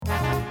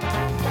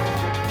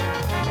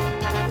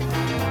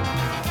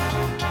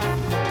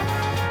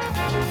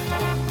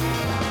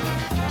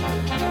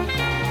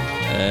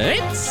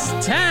It's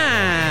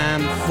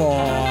time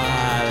for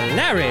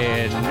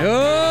Larry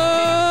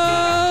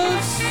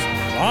Knows Sports.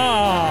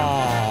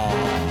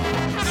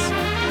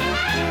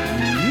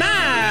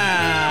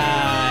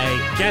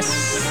 My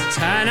guest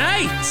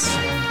tonight,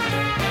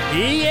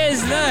 he is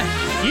the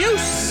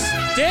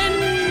Houston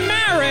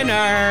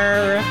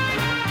Mariner,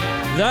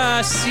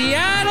 the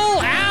Seattle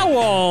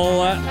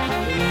Owl,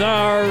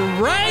 the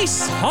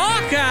Rice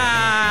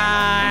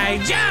Hawkeye,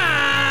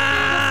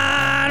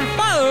 John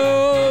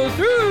Follow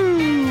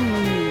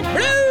Through Blue.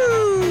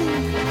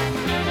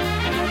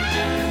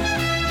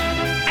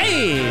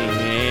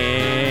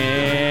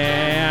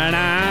 And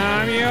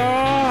I'm your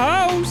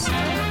host,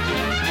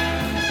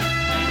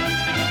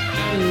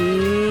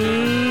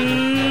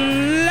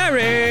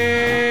 Larry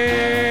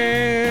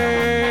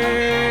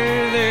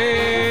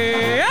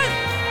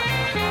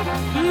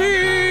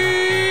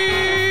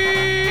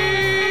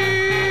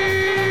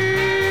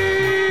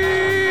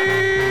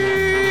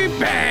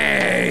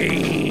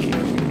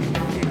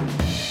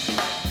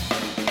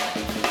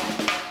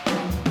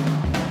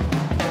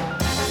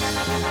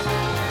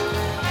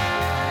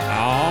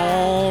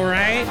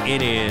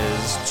It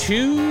is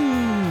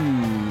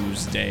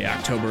Tuesday,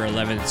 October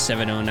 11th,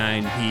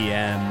 7:09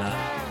 p.m.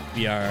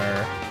 We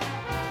are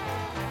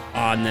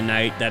on the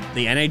night that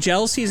the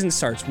NHL season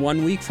starts.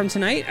 1 week from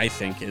tonight, I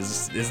think,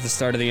 is the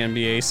start of the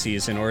NBA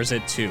season, or is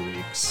it 2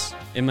 weeks?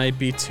 It might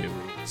be 2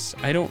 weeks.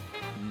 I don't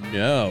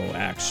know,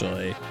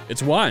 actually.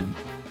 It's one.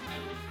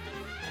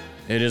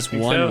 It is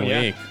 1 week.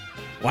 Yeah.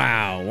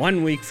 Wow,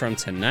 1 week from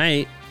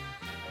tonight.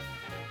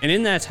 And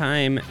in that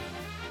time,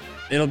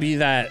 it'll be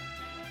that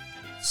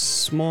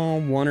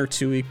small 1 or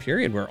 2 week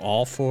period where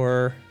all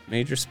 4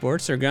 major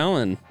sports are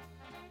going,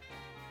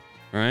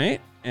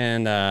 right?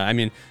 And I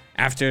mean,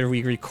 after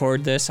we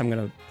record this, I'm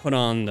gonna put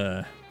on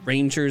the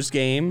Rangers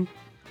game.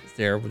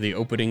 They're the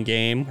opening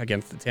game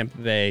against the Tampa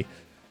Bay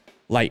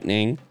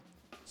Lightning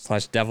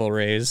 / Devil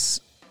Rays,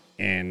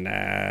 and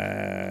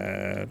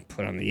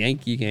put on the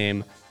Yankee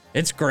game.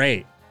 It's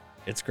great.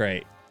 It's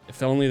great.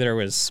 If only there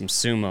was some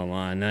sumo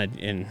on.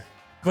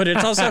 But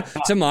it's also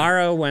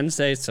tomorrow,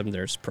 Wednesday,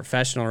 there's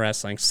professional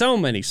wrestling, so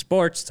many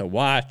sports to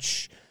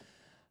watch.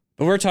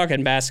 But we're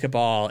talking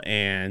basketball,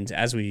 and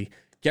as we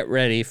get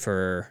ready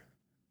for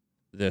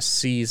the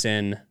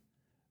season,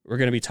 we're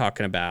going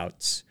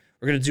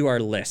to do our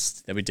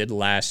list that we did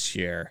last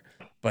year,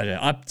 but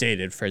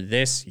updated for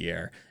this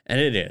year. And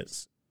it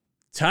is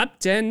top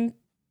 10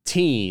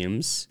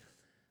 teams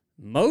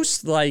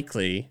most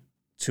likely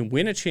to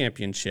win a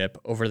championship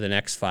over the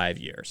next 5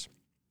 years.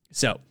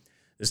 So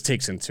this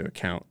takes into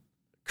account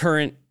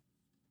current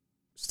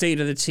state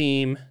of the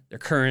team, their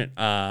current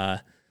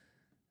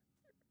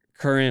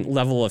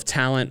level of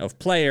talent of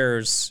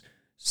players,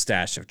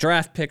 stash of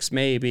draft picks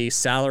maybe,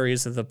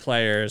 salaries of the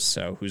players,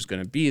 so who's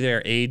going to be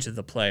there, age of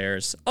the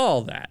players,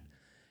 all that.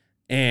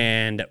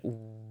 And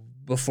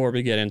before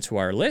we get into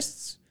our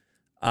lists,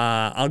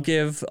 I'll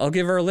give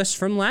our list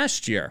from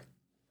last year.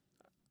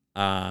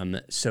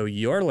 So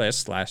your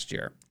list last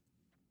year.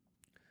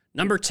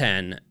 Number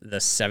 10, the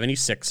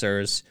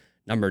 76ers.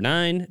 Number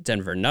 9,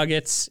 Denver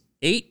Nuggets.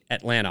 8,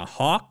 Atlanta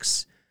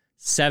Hawks.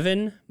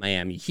 7,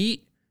 Miami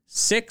Heat.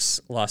 6,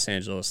 Los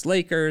Angeles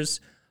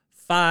Lakers.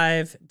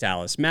 5,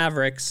 Dallas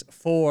Mavericks.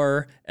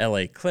 4,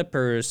 LA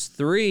Clippers.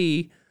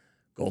 3,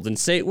 Golden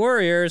State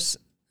Warriors.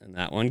 And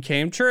that one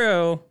came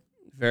true.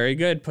 Very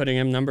good, putting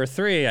him number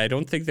 3. I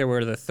don't think they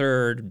were the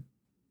third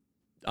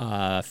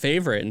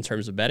favorite in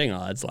terms of betting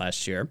odds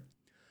last year.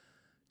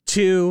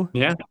 2,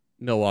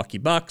 Milwaukee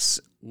Bucks.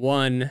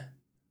 1,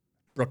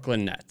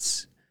 Brooklyn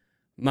Nets.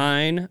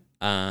 Mine,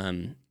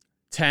 10,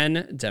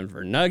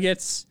 Denver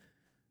Nuggets.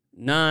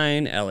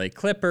 9, LA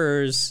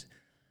Clippers.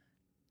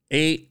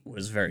 8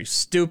 was very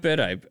stupid.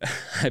 I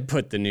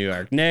put the New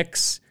York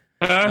Knicks.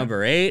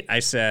 Number 8, I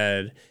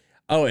said,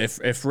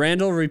 if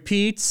Randall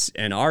repeats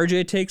and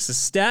RJ takes a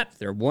step,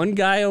 they're one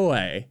guy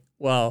away.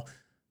 Well,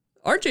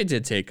 RJ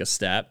did take a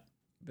step,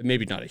 but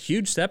maybe not a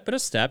huge step, but a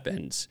step.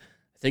 And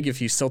I think if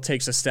he still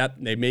takes a step,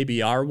 they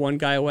maybe are one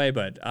guy away,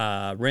 but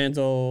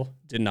Randall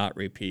did not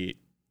repeat.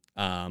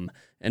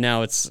 And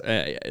now it's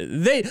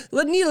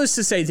needless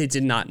to say, they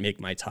did not make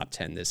my top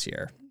 10 this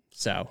year.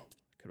 So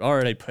could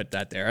already put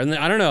that there. And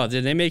I don't know,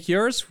 did they make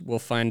yours? We'll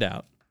find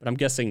out, but I'm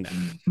guessing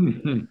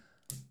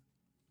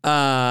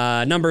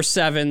no. Number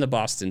 7, the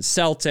Boston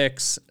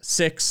Celtics.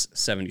 6,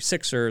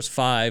 76ers.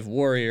 5,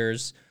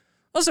 Warriors.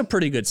 Also a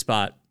pretty good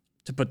spot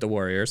to put the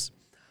Warriors.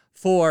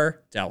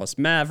 4, Dallas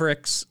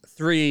Mavericks.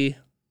 3,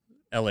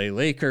 LA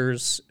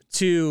Lakers.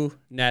 2,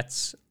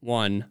 Nets.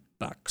 1,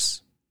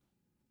 Bucks.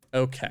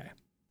 Okay.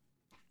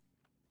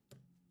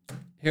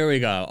 Here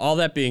we go. All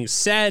that being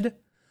said,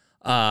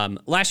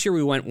 last year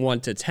we went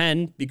 1 to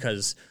 10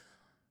 because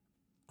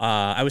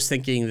I was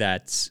thinking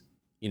that,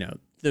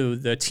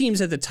 the teams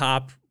at the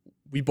top,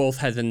 we both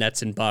had the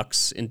Nets and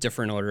Bucks in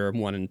different order,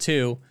 1 and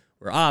 2.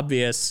 Were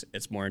obvious.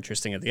 It's more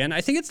interesting at the end.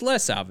 I think it's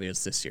less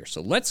obvious this year. So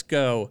let's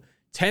go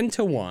 10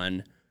 to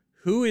 1.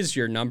 Who is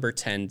your number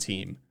 10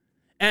 team?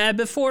 And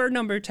before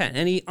number 10,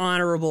 any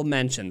honorable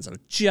mentions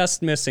of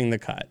just missing the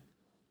cut?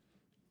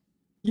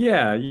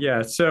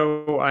 Yeah.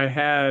 So I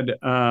had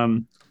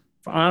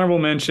honorable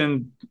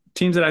mention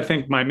teams that I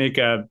think might make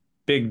a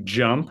big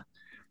jump,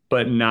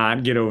 but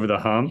not get over the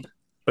hump,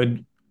 but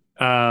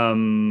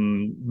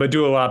but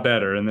do a lot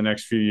better in the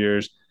next few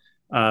years.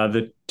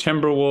 The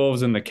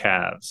Timberwolves and the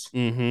Cavs.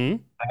 Mm-hmm.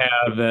 I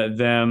have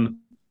them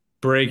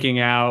breaking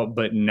out,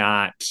 but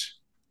not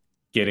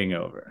getting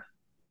over.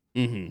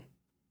 Mm-hmm.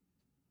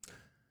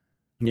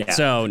 Yeah.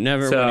 So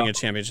never So winning a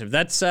championship.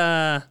 That's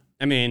I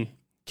mean,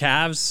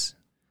 Cavs,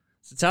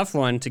 it's a tough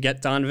one to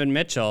get Donovan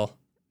Mitchell,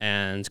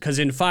 and because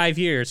in 5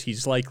 years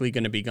he's likely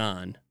going to be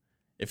gone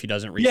if he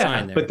doesn't yeah,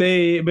 resign but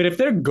there. if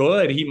they're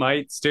good, he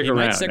might stick He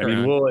might around. stick I mean,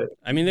 around.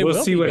 I mean, they we'll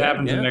will see be what good.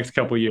 happens in the Yeah. next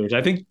couple of years.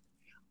 I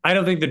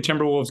don't think the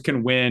Timberwolves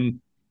can win,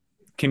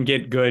 can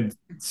get good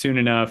soon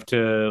enough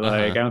to Uh like.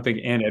 huh. I don't think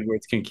Ann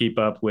Edwards can keep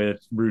up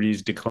with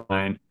Rudy's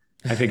decline.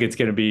 I think it's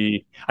going to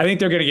be. I think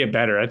they're going to get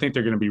better. I think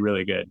they're going to be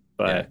really good, Yeah.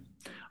 but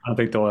I don't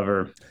think they'll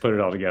ever put it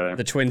all The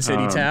together. Twin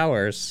City Um,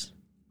 Towers.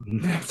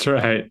 that's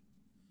right.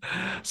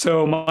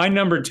 So my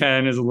number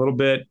 10 is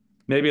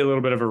maybe a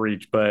little bit of a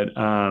reach, but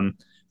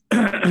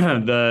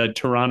the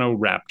Toronto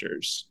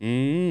Raptors.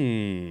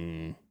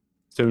 Mm.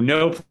 So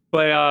no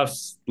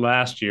playoffs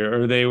last year,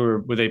 or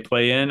were they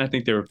play in? I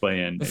think they were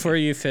play in Before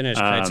maybe. you finish,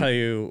 can I Um, tell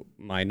you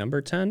my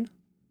number 10?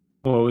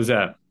 what was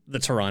that? The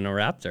Toronto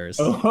Raptors.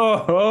 Oh, ho,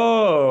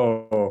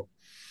 ho.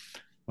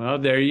 Well,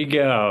 there you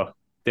go.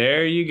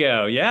 There you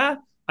go. Yeah.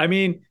 I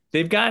mean,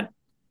 they've got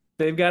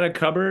a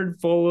cupboard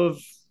full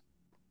of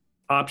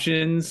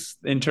options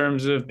in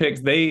terms of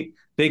picks. They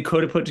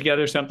could have put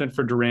together something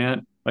for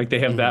Durant. Like they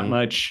have that Mm-hmm.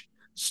 much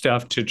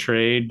stuff to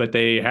trade, but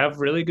they have a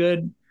really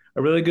good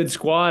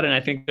squad, and I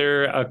think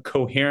they're a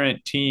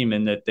coherent team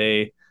in that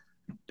they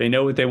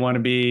know what they want to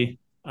be,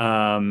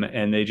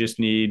 and they just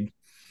need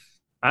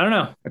I don't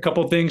know a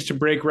couple things to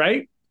break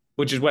right,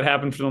 which is what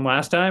happened for them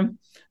last time.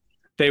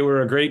 They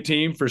were a great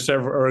team for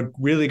several, or a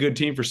really good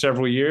team for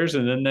several years,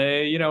 and then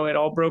it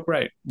all broke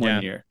right one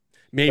Yeah. year.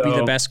 Maybe the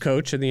So best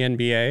coach in the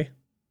NBA.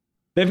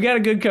 they've got a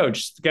good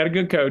coach. Got a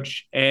good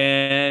coach,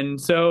 and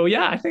so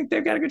yeah, I think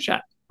they've got a good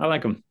shot. I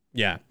like them.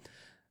 Yeah.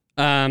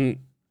 Um,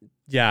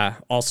 yeah,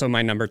 also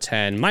my number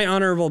 10. My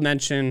honorable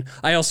mention,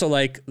 I also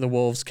like the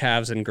Wolves,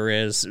 Cavs, and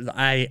Grizz.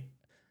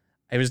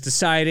 I was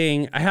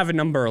deciding, I have a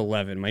number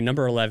 11. My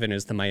number 11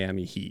 is the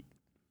Miami Heat,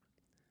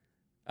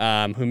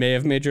 who may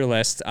have made your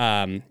list.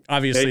 They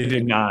Obviously,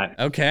 did not.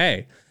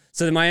 okay.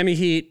 So the Miami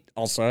Heat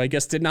also, I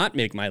guess, did not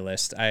make my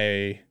list.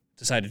 I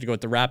decided to go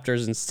with the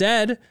Raptors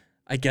instead,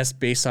 I guess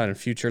based on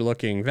future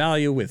looking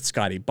value with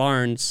Scotty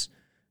Barnes.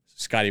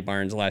 Scotty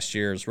Barnes last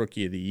year's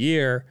Rookie of the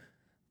Year.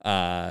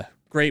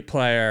 Great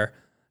player.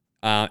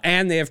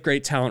 And they have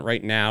great talent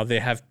right now. They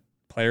have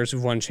players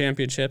who've won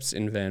championships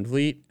in Van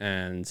Vliet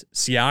and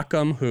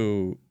Siakam,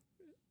 who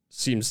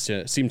seem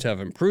to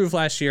have improved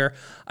last year.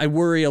 I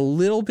worry a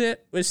little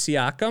bit with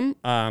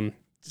Siakam.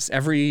 Just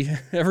every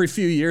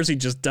few years he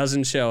just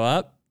doesn't show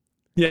up.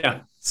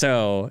 Yeah,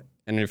 So,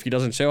 and if he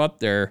doesn't show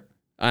up,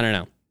 I don't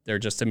know, they're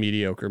just a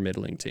mediocre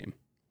middling team.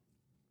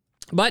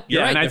 But you're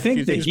yeah, right. and I A few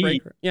think things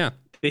break. Yeah.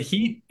 the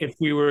Heat, if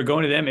we were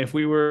going to them, if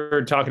we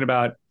were talking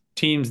about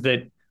teams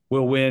that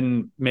will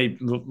win maybe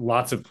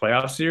lots of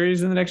playoff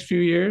series in the next few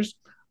years,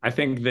 I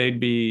think they'd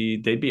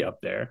be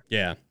up there.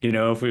 Yeah.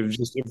 If we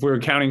were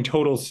counting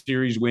total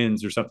series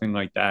wins or something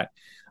like that.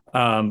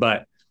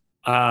 But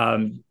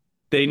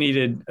they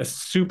needed a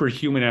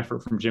superhuman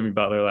effort from Jimmy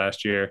Butler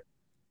last year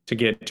to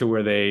get to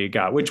where they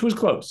got, which was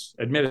close,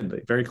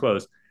 admittedly, very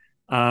close.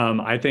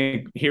 I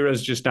think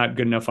Hero's just not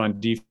good enough on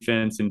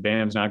defense, and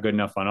Bam's not good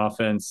enough on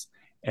offense,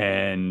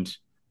 and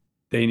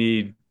they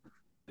need.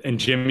 And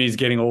Jimmy's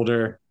getting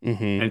older,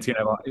 Mm-hmm. and he's gonna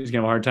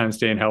have a hard time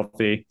staying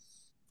healthy,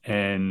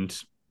 and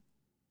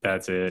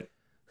that's it.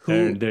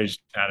 Who There's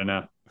not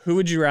enough. who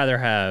would you rather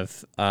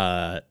have,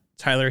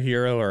 Tyler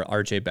Hero or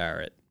RJ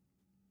Barrett?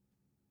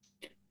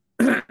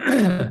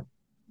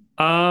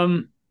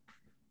 um,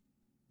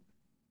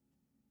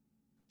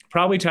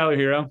 Probably Tyler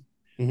Hero.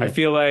 I Mm-hmm.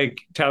 feel like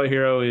Tyler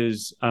Hero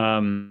is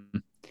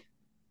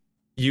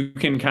you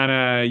can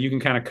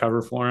kind of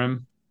cover for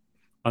him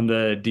on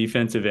the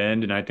defensive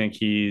end, and I think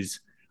he's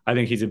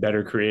a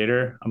better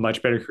creator, a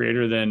much better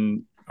creator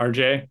than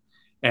RJ,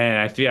 and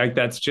I feel like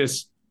that's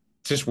just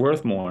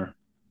worth more.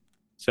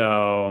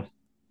 So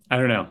I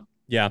don't know.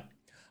 Yeah.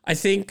 I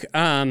think,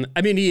 I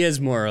mean, he is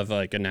more of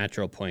like a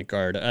natural point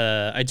guard.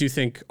 I do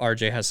think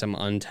RJ has some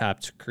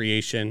untapped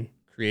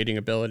creating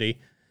ability.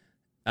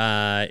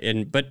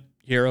 But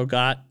Hero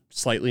got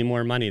slightly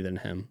more money than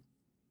him.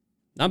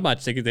 Not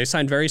much. They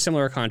signed very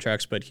similar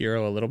contracts, but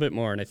Hero a little bit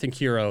more. And I think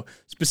Hero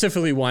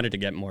specifically wanted to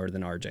get more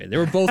than RJ. They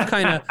were both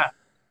kind of,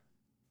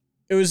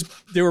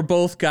 they were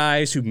both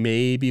guys who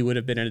maybe would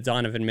have been in a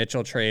Donovan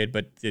Mitchell trade,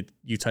 but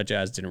Utah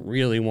Jazz didn't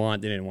really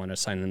want. They didn't want to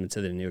sign them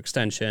to the new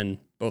extension.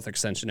 Both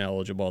extension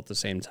eligible at the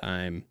same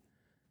time,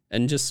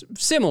 and just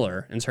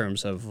similar in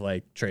terms of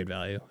like trade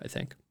value, I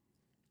think.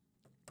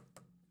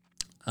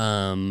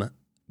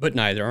 But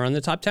neither are on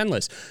the top 10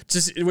 list.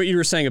 Just what you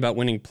were saying about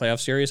winning playoff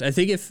series. I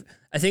think if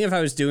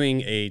I was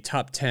doing a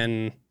top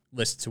 10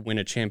 list to win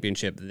a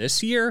championship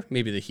this year,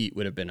 maybe the Heat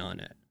would have been on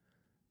it.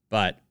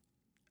 But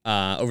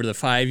over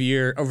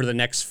the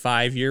next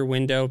 5-year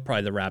window,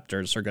 probably the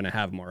Raptors are going to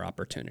have more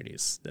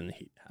opportunities than the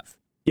Heat have.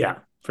 Yeah,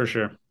 for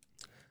sure.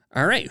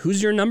 All right,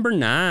 who's your number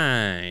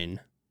 9?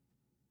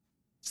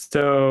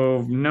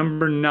 So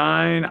number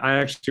 9, I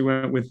actually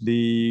went with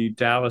the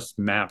Dallas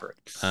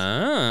Mavericks.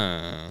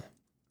 Ah.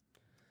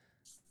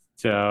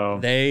 So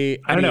I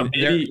don't know.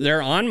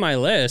 They're on my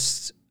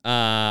list.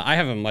 I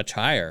have them much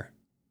higher.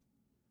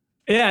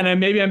 Yeah, and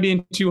maybe I'm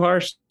being too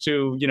harsh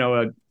to,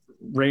 a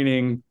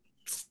reigning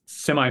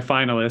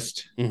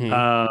semifinalist.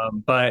 Mm-hmm.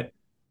 But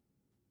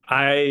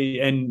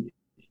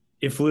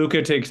if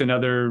Luka takes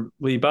another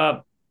leap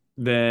up,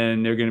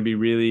 then they're going to be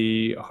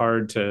really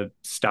hard to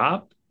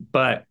stop.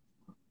 But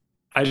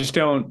I just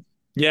don't.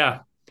 Yeah,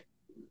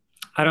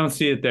 I don't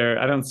see it there.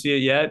 I don't see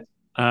it yet.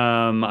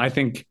 I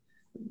think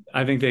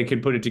they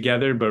could put it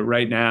together, but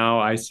right now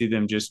I see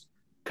them just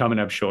coming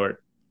up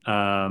short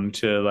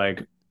to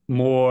like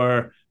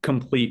more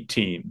complete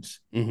teams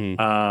in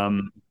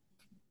the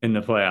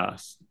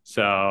playoffs.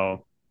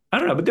 So I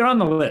don't know, but they're on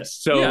the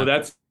list. So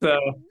that's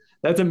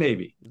a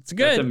maybe. It's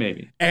good. That's a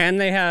maybe. And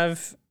they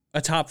have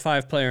a top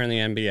 5 player in the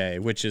NBA,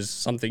 which is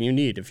something you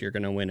need if you're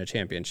going to win a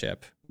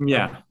championship.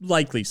 Yeah,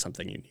 likely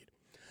something you need.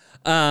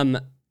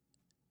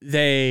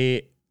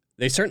 They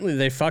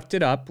fucked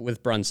it up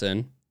with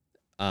Brunson.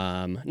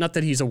 Not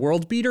that he's a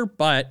world beater,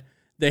 but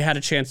they had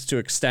a chance to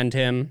extend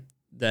him.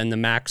 Then the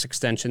max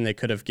extension they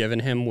could have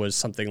given him was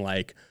something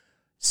like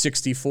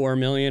 $64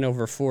 million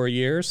over 4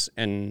 years,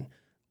 and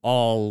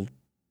all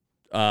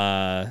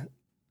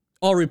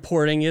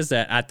reporting is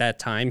that at that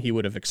time he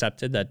would have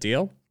accepted that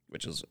deal,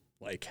 which is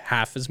like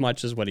half as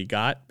much as what he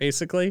got,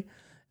 basically.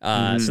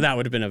 So that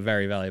would have been a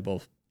very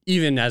valuable,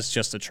 even as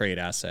just a trade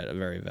asset, a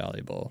very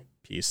valuable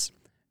piece.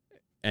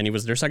 And he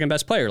was their second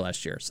best player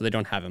last year, so they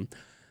don't have him.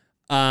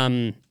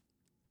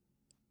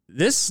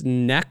 This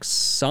next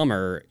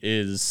summer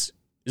is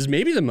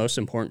maybe the most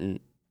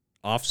important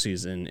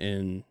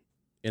offseason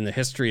in the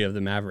history of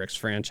the Mavericks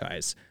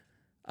franchise.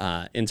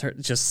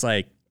 Just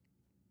like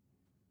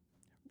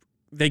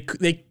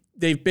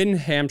they've been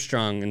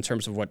hamstrung in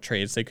terms of what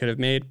trades they could have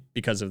made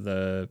because of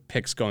the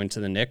picks going to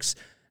the Knicks,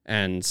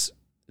 and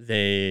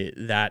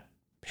that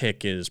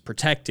pick is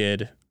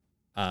protected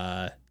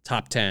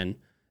top 10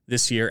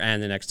 this year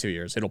and the next 2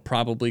 years. It'll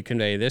probably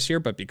convey this year,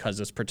 but because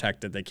it's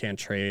protected, they can't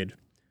trade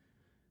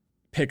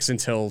picks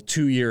until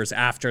 2 years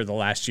after the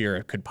last year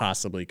it could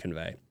possibly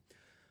convey.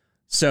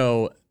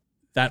 So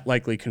that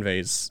likely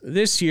conveys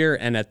this year,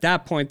 and at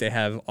that point, they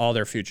have all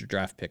their future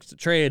draft picks to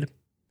trade.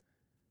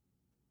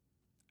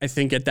 I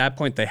think at that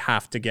point, they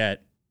have to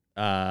get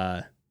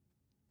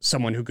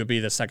someone who could be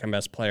the second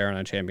best player on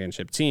a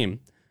championship team.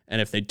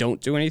 And if they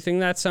don't do anything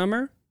that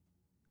summer,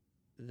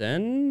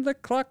 then the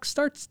clock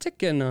starts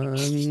ticking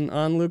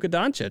on Luka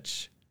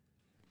Doncic.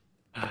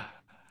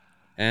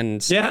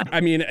 And yeah,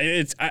 I mean,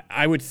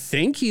 I would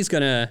think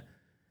I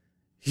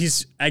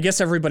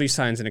guess everybody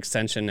signs an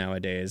extension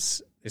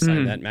nowadays. They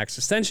sign that max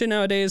extension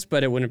nowadays,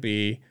 but it wouldn't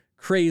be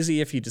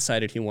crazy if he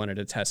decided he wanted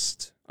to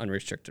test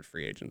unrestricted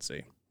free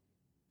agency.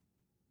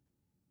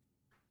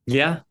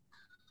 Yeah.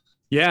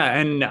 Yeah.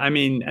 And I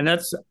mean, and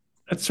that's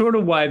sort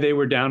of why they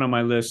were down on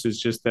my list, is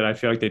just that I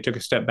feel like they took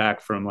a step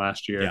back from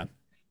last year,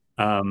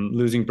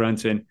 losing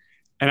Brunson.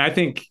 And I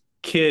think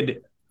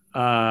Kidd, he had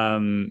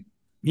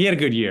a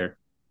good year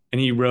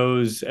and he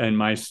rose in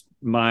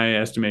my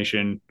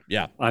estimation.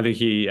 Yeah. I think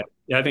he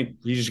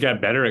just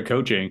got better at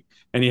coaching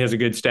and he has a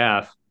good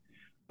staff.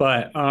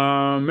 But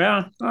I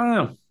don't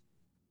know.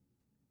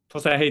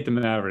 Plus I hate the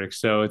Mavericks,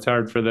 so it's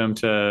hard for them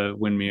to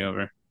win me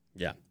over.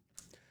 Yeah.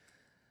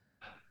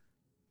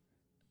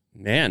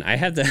 Man, I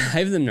have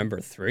them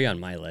number 3 on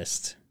my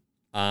list.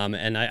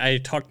 And I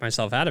talked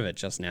myself out of it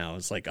just now.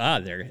 It's like,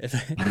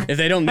 if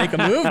they don't make a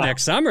move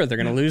next summer, they're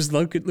going to lose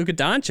Luka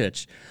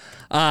Doncic.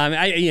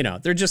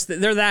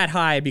 They're that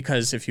high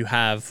because if you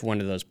have one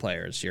of those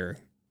players,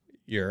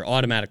 you're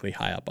automatically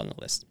high up on the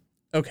list.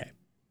 Okay.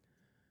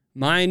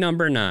 My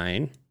number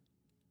 9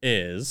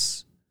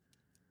 is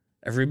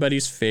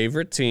everybody's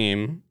favorite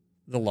team,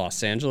 the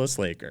Los Angeles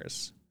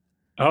Lakers.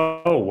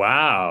 Oh,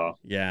 wow.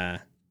 Yeah.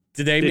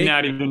 Did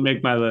not even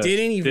make my list.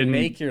 Didn't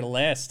make your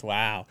list.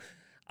 Wow.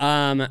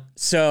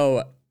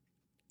 So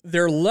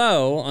they're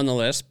low on the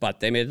list, but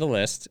they made the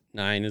list.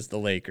 9 is the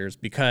Lakers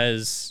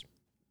because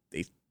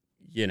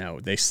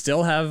they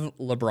still have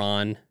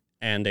LeBron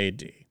and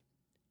AD.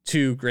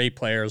 2 great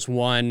players.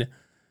 One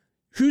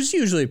who's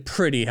usually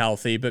pretty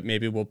healthy, but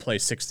maybe will play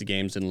 60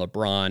 games in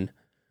LeBron.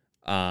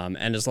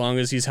 And as long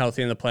as he's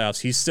healthy in the playoffs,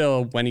 he's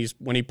still, when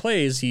he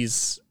plays,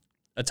 he's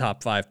a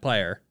top 5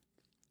 player.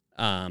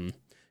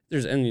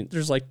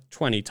 There's like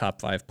 20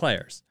 top 5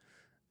 players.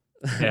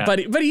 Yeah. but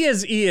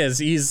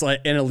he's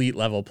like an elite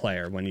level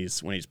player when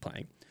he's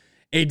playing.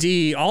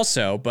 AD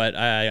also, but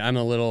I'm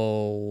a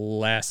little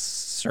less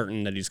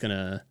certain that he's going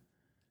to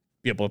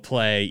be able to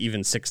play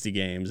even 60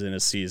 games in a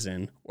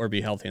season or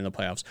be healthy in the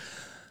playoffs.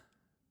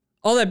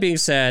 All that being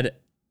said,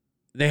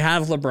 they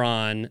have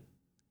LeBron.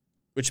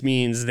 which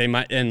means they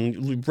might,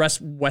 and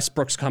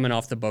Westbrook's coming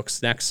off the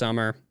books next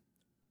summer.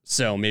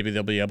 So maybe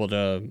they'll be able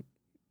to,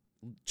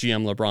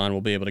 GM LeBron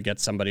will be able to get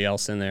somebody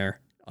else in there.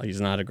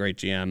 He's not a great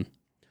GM,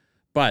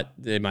 but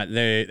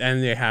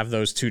they have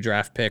those 2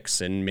 draft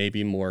picks and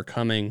maybe more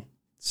coming.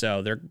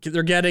 So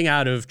they're getting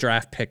out of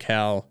draft pick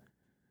hell.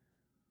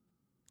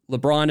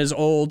 LeBron is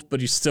old, but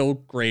he's still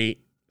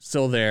great,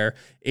 still there.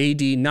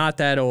 AD not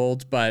that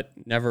old, but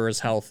never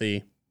as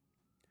healthy.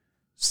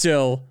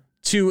 Still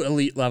 2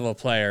 elite level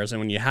players, and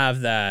when you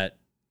have that,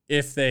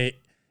 if they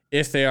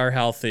are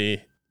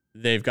healthy,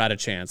 they've got a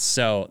chance.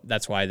 So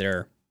that's why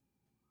they're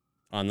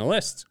on the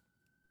list.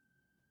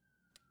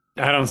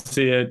 I don't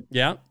see it.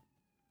 Yeah.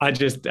 I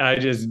just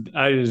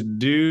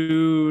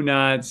do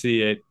not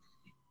see it.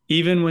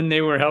 Even when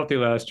they were healthy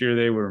last year,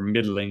 they were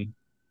middling,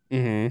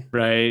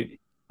 right?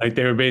 Like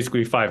they were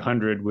basically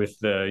 500 with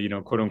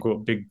the, quote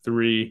unquote big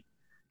 3.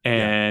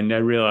 And I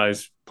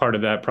realized part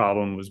of that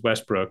problem was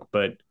Westbrook,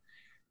 but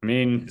I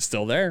mean, he's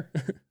still there.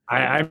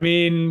 I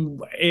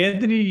mean,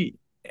 Anthony,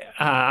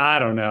 I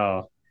don't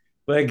know.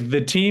 Like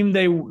the team,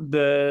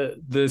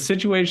 the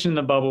situation in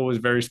the bubble was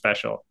very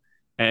special,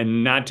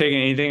 and not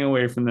taking anything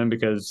away from them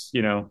because,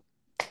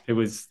 it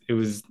was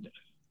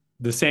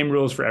the same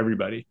rules for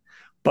everybody.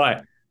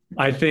 But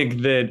I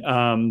think that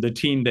the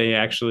team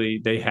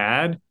they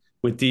had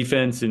with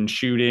defense and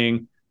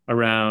shooting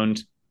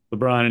around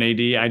LeBron and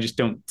AD, I just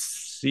don't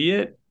see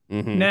it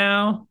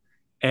now.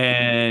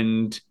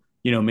 And,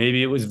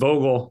 maybe it was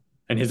Vogel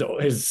and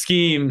his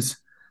schemes,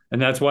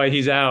 and that's why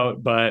he's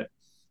out. But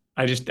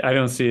I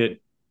don't see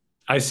it.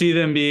 I see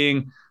them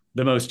being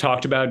the most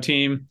talked about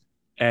team,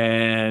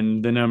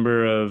 and the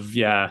number of,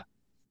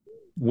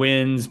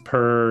 wins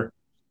per,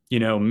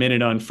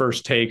 minute on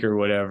first take or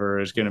whatever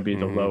is going to be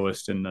the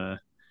lowest in the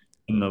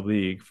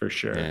league for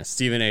sure. Yeah,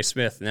 Stephen A.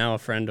 Smith, now a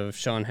friend of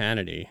Sean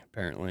Hannity,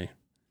 apparently.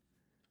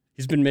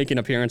 He's been making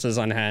appearances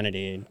on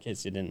Hannity, in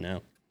case you didn't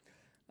know.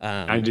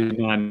 I did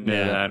not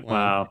know that.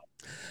 Wow.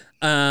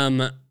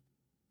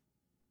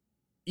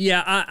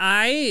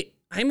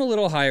 I'm a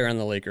little higher on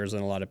the Lakers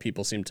than a lot of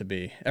people seem to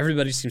be.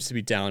 Everybody seems to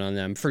be down on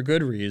them for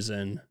good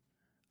reason.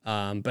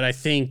 But I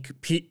think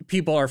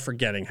people are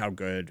forgetting how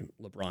good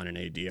LeBron and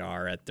AD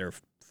are at their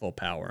full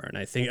power, and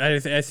I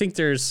think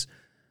there's.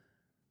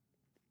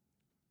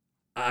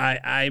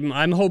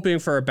 I'm hoping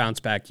for a bounce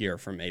back year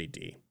from AD,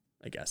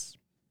 I guess.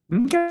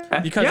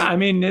 Okay. Because I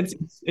mean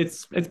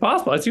it's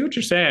possible. I see what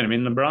you're saying. I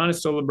mean, LeBron is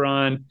still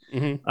LeBron,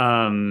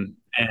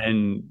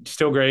 and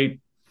still great.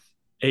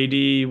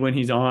 AD when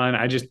he's on,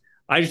 I just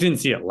didn't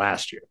see it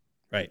last year.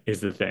 Right, is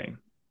the thing,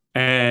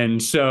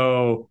 and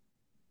so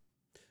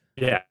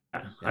yeah.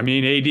 I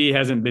mean, AD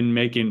hasn't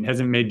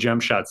made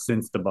jump shots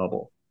since the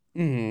bubble,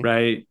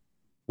 right?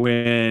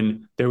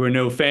 When there were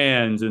no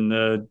fans and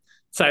the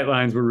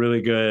sightlines were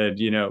really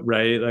good,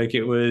 right? Like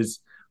it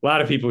was a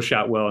lot of people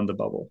shot well in the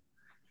bubble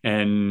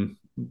and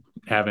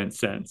haven't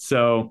since.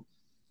 So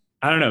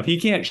I don't know. If he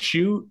can't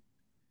shoot,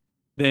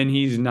 then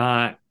he's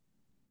not.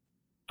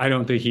 I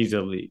don't think he's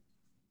elite.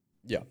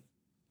 Yeah.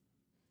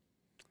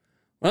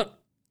 Well,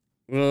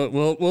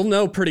 we'll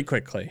know pretty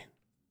quickly.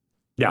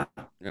 Yeah.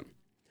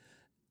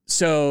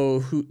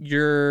 So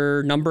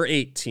your number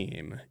 8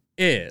 team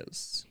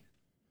is?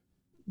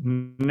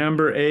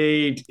 Number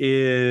 8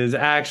 is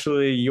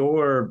actually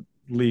your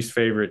least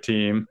favorite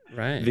team,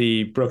 right?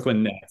 The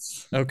Brooklyn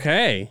Nets.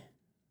 Okay.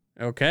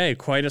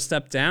 Quite a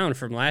step down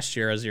from last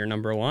year as your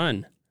number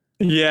 1.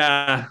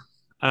 Yeah.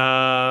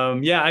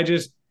 I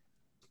just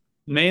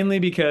mainly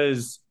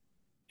because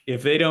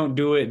if they don't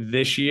do it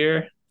this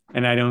year,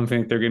 and I don't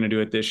think they're going to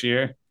do it this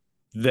year,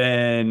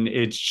 then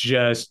it's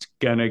just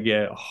going to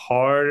get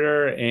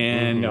harder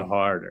and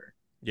harder.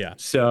 Yeah.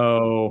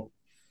 So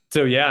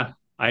yeah,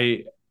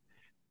 I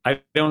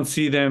don't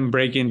see them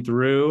breaking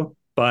through,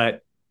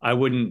 but I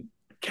wouldn't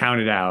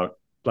count it out,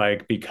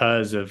 like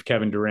because of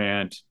Kevin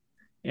Durant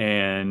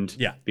and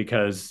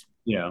because,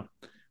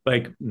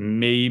 like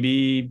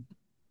maybe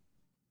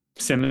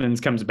Simmons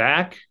comes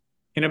back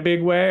in a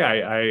big way.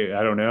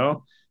 I don't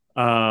know.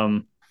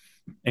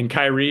 And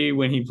Kyrie,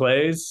 when he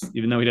plays,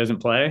 even though he doesn't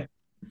play,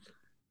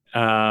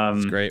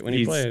 it's great when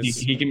he plays.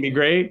 He can be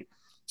great.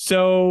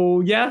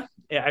 So yeah,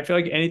 I feel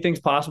like anything's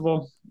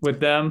possible with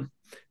them,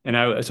 and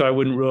I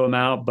wouldn't rule them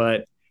out.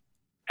 But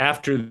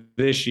after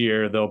this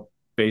year, they'll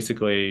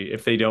basically,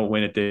 if they don't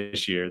win it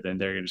this year, then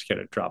they're just going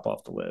to drop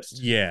off the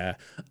list. Yeah,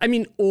 I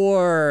mean,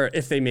 or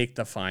if they make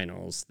the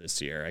finals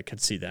this year, I could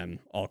see them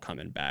all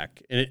coming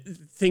back, and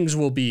things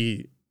will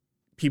be.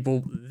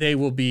 They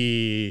will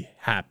be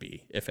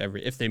happy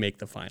if they make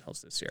the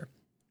finals this year.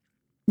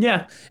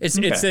 Yeah,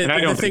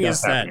 the thing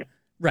is that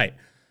right.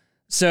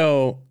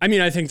 So I mean,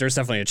 I think there's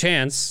definitely a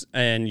chance,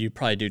 and you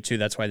probably do too.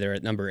 That's why they're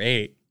at number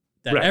 8.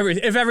 That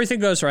if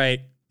everything goes right,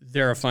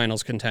 they're a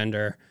finals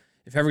contender.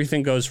 If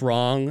everything goes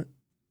wrong,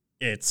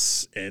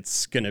 it's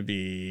gonna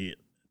be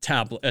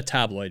a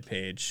tabloid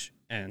page,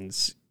 and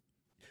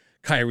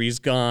Kyrie's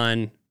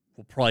gone.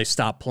 We'll probably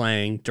stop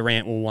playing.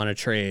 Durant will want to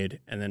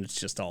trade, and then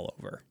it's just all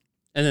over.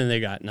 And then they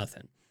got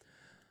nothing.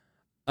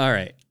 All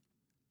right.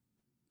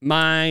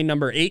 My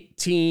number 8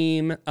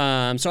 team.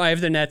 So I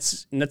have the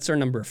Nets. Nets are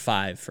number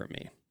 5 for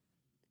me.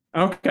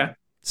 Okay.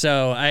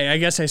 So I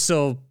guess I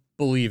still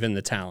believe in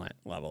the talent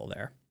level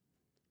there.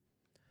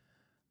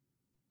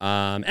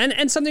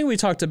 And something we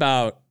talked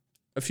about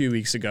a few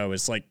weeks ago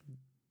is like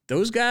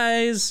those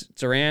guys,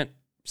 Durant,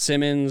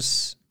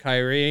 Simmons,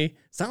 Kyrie,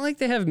 it's not like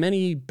they have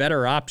many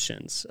better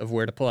options of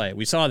where to play.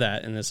 We saw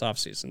that in this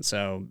offseason.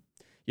 So,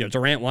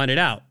 Durant wanted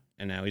out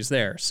and now he's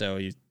there. So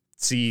he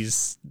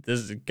sees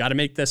this, got to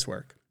make this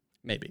work.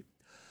 Maybe.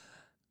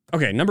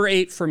 Okay. Number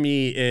 8 for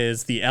me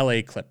is the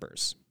LA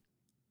Clippers.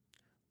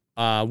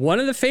 One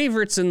of the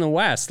favorites in the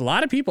West. A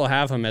lot of people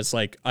have them as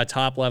like a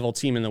top level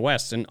team in the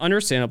West, and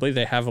understandably,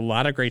 they have a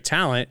lot of great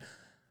talent.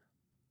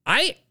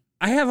 I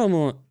have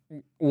them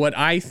what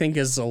I think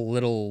is a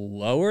little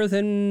lower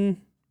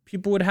than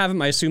people would have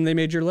them. I assume they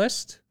made your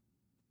list.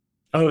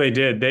 Oh, they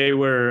did. They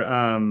were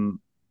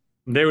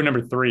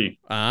number 3.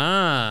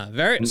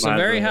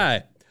 Very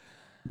high.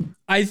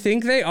 I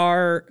think they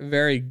are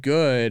very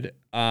good.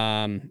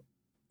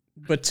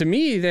 But to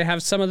me, they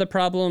have some of the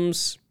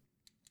problems.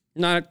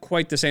 Not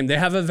quite the same. They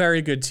have a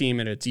very good team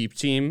and a deep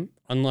team,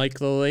 unlike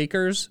the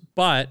Lakers.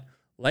 But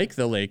like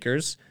the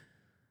Lakers,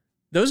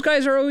 those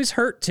guys are always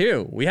hurt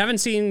too. We haven't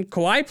seen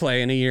Kawhi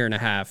play in a year and a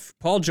half.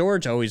 Paul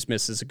George always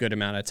misses a good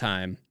amount of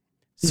time.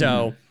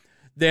 So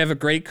they have a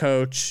great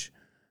coach.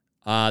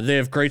 They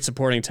have great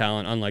supporting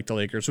talent, unlike the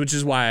Lakers, which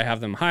is why I have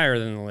them higher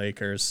than the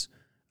Lakers.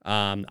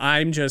 I'm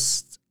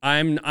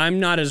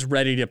not as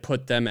ready to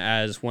put them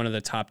as one of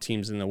the top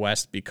teams in the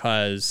West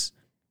because,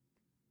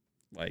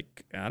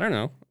 like, I don't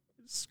know.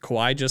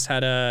 Kawhi just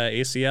had a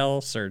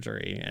ACL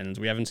surgery, and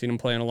we haven't seen him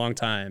play in a long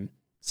time.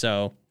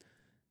 So,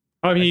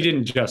 I mean, he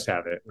didn't just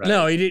have it, right?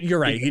 No, he did. You're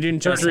right. He didn't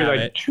just have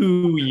it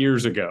 2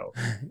 years ago,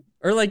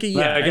 or like a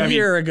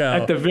year ago.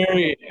 At the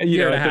very,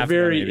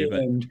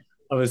 end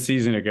of a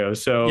season ago.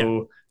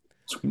 So,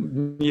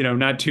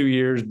 not 2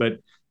 years, but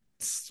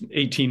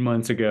 18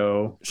 months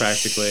ago,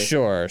 practically.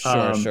 Sure.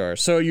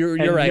 So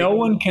you're right. No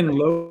one can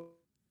load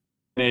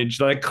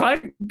manage. Like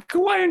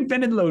Kawhi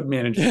invented load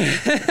management.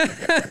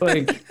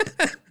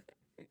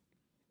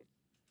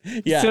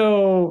 Yeah.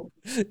 So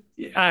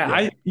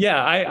I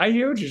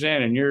hear what you're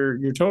saying, and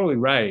you're totally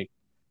right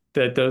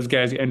that those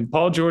guys, and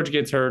Paul George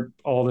gets hurt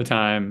all the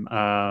time.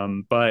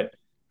 But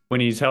when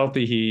he's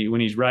healthy,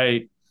 when he's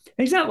right,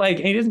 he's not like,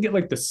 he doesn't get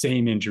like the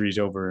same injuries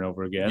over and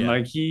over again.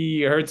 Like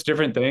he hurts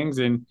different things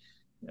and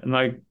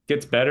like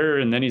gets better,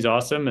 and then he's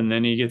awesome, and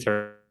then he gets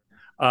hurt.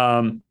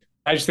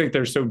 I just think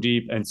they're so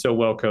deep and so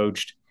well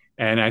coached.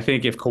 And I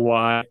think if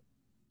Kawhi,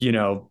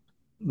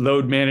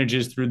 load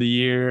manages through the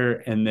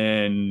year and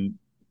then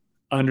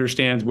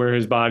understands where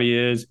his body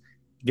is,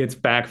 gets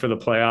back for the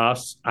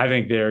playoffs, I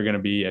think they're going to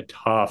be a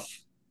tough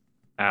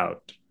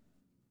out.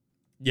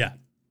 Yeah.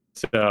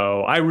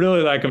 So I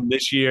really like them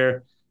this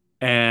year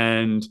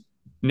and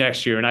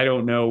next year. And I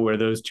don't know where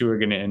those two are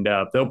going to end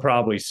up. They'll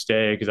probably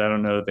stay because I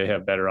don't know that they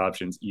have better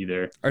options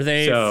either. Are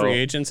they free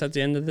agents at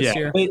the end of this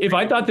year? If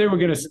I thought they were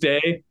going to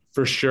stay,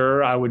 for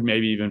sure, I would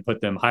maybe even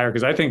put them higher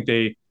because I think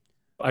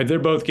they're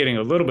both getting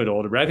a little bit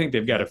older, but I think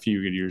they've got a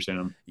few good years in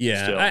them.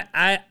 Yeah,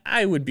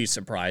 I would be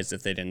surprised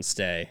if they didn't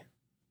stay,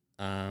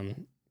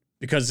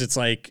 because it's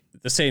like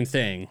the same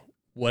thing.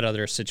 What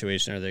other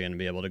situation are they going to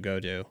be able to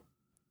go to?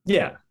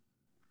 Yeah,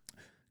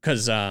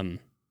 because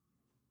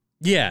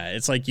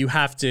it's like you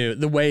have to,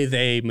 the way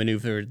they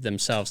maneuvered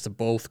themselves to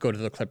both go to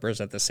the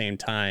Clippers at the same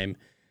time.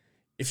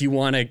 If you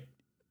want to,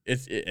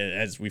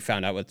 as we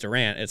found out with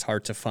Durant, it's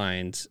hard to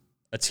find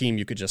a team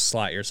you could just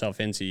slot yourself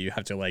into. You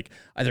have to like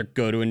either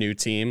go to a new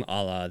team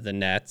a la the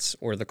Nets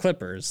or the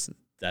Clippers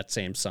that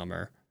same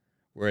summer,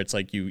 where it's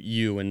like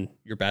you and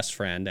your best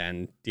friend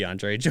and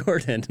DeAndre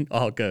Jordan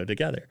all go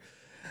together.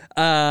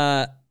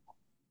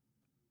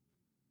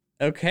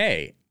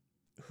 Okay.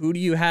 Who do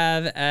you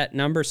have at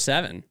number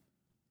 7?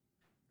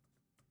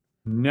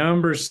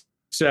 Number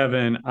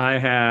 7, I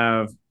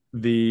have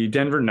the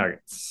Denver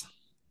Nuggets.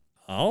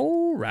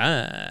 All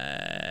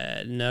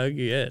right,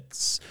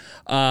 Nuggets.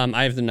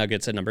 I have the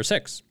Nuggets at number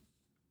 6.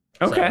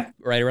 Okay, so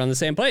right around the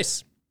same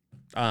place.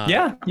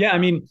 Yeah. I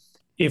mean,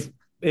 if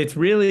it's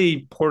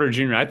really Porter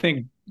Jr., I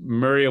think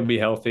Murray will be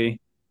healthy.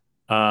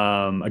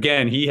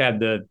 Again, he had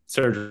the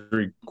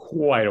surgery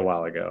quite a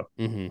while ago,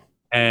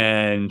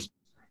 and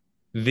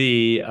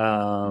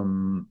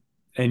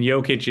and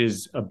Jokic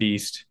is a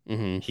beast.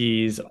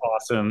 He's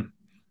awesome,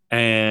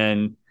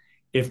 and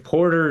if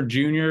Porter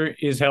Jr.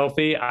 is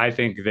healthy, I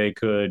think they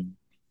could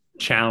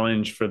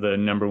challenge for the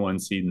number 1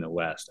 seed in the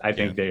West. I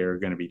think they are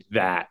going to be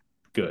that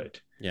good.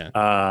 Yeah.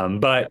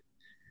 But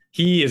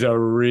he is a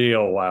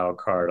real wild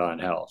card on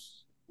health.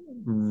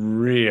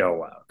 Real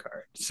wild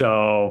card.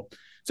 So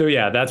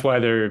yeah, that's why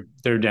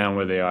they're down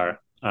where they are.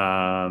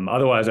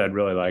 Otherwise, I'd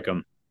really like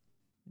them.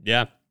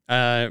 Yeah.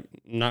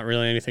 Not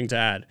really anything to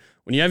add.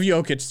 When you have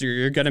Jokic,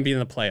 you're going to be in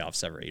the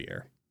playoffs every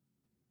year.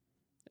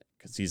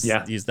 Because he's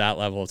that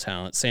level of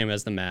talent, same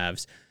as the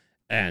Mavs,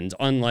 and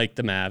unlike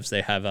the Mavs,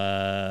 they have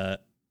a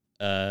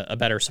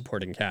better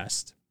supporting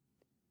cast.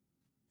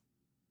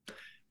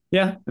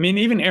 Yeah, I mean,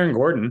 even Aaron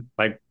Gordon,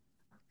 like,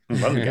 I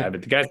love the guy,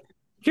 but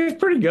he's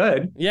pretty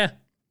good. Yeah,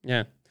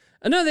 yeah.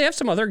 No, they have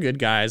some other good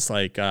guys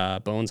like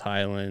Bones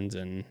Highland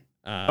and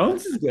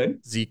Owens is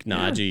good. Zeke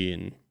Yeah.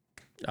 Naji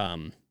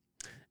um,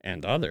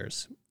 and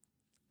others.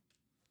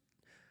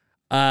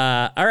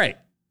 All right.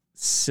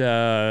 So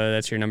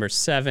that's your number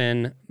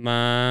 7.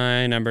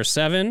 My number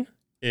 7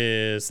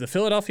 is the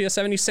Philadelphia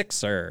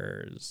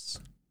 76ers.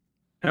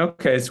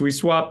 Okay, so we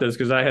swapped this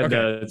because I had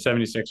Okay. the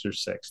 76ers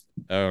sixth.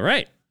 All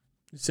right.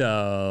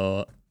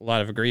 So a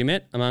lot of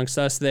agreement amongst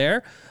us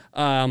there.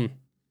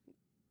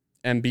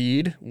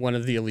 Embiid, one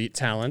of the elite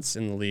talents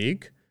in the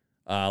league.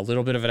 A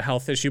little bit of a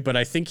health issue, but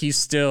I think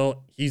he's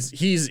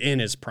in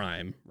his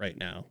prime right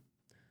now.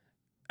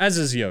 As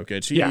is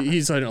Jokic.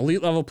 He's an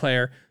elite level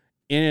player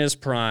in his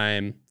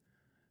prime.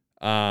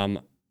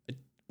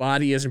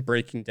 Body isn't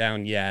breaking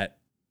down yet.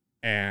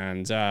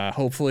 And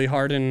hopefully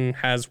Harden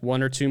has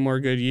 1 or 2 more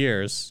good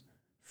years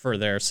for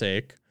their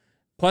sake.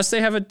 Plus,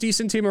 they have a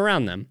decent team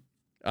around them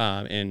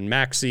in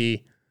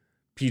Maxey,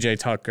 PJ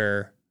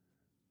Tucker,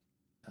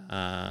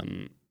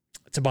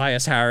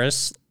 Tobias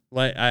Harris.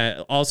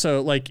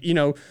 Also,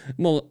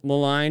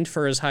 maligned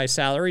for his high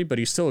salary, but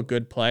he's still a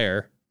good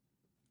player.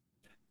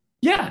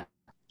 Yeah.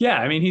 Yeah.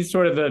 I mean, he's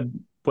sort of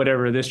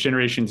this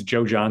generation's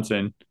Joe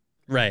Johnson.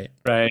 Right.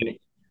 Right.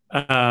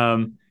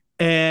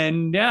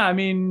 And yeah, I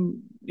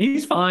mean,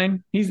 he's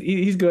fine.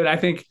 He's good. I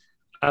think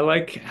I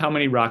like how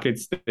many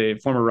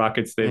former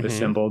Rockets they've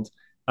assembled.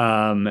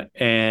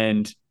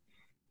 And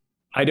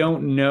I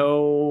don't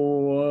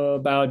know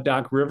about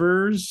Doc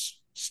Rivers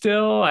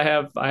still. I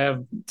have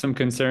some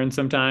concerns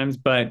sometimes,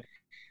 but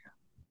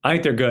I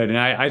think they're good. And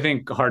I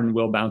think Harden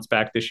will bounce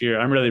back this year.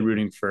 I'm really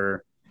rooting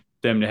for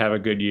them to have a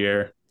good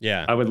year.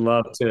 Yeah. I would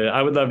love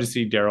to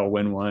see Daryl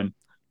win one.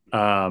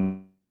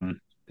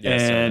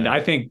 I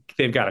think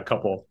they've got a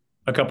couple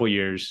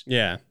years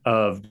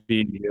of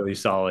being really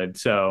solid.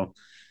 So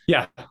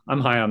yeah,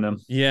 I'm high on them.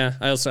 Yeah.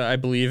 I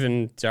believe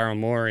in Daryl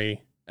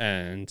Morey,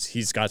 and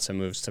he's got some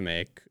moves to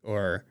make,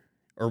 or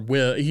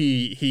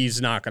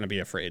he's not going to be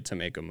afraid to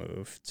make a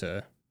move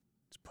to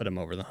put him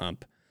over the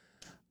hump.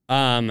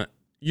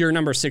 Your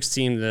number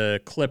 16,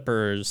 the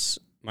Clippers,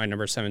 my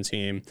number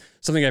 17.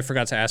 Something I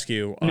forgot to ask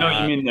you. No,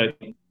 you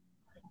mean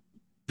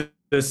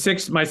the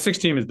six? My 6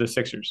 team is the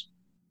Sixers.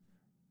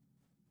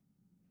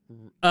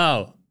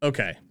 Oh,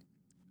 okay.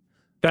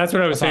 That's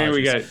what I was saying.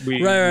 Right.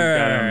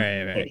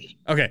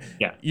 Okay.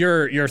 Yeah.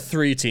 Your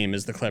 3 team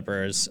is the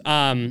Clippers.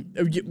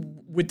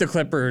 With the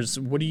Clippers,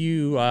 what do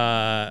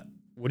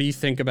you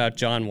think about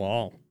John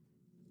Wall?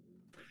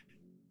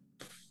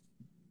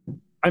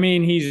 I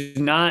mean, he's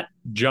not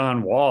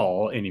John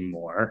Wall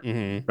anymore,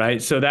 right?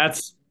 So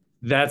that's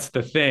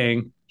the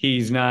thing.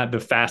 He's not the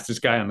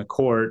fastest guy on the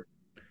court,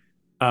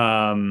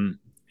 and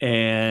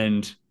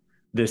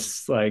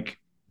this like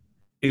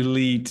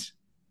elite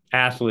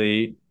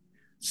athlete.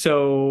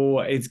 So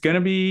it's going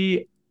to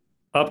be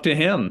up to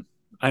him,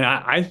 and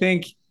I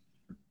think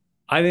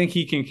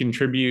he can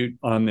contribute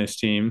on this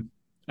team,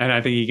 and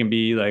I think he can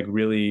be like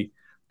really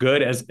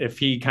good as if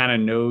he kind of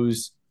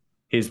knows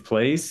his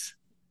place.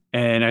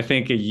 And I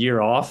think a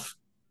year of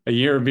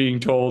being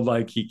told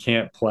like he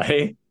can't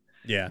play.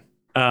 Yeah.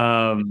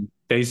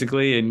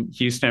 Basically in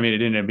Houston, I mean, it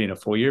didn't end up being a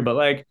full year, but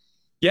like,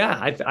 yeah,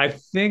 I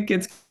think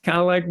it's kind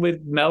of like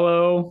with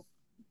Melo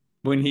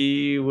when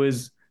he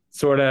was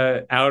sort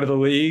of out of the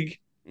league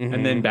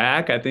and then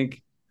back. I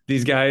think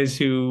these guys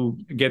who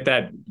get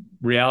that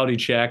reality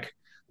check,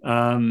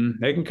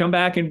 they can come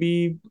back and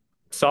be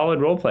solid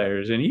role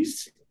players. And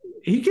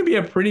he can be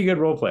a pretty good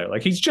role player.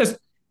 Like he's just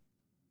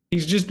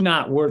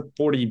not worth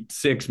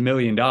 $46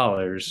 million,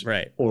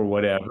 right, or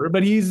whatever.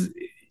 But he's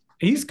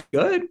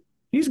good.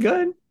 He's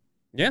good.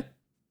 Yeah.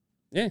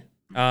 He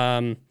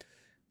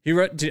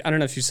wrote. I don't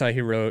know if you saw.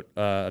 He wrote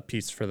a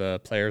piece for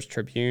the Players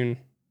Tribune.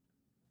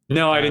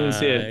 No, I didn't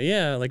see it.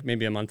 Yeah, like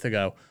maybe a month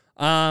ago.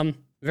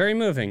 Very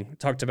moving.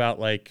 Talked about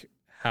like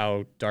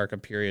how dark a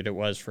period it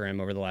was for him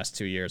over the last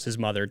 2 years. His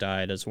mother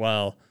died as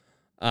well.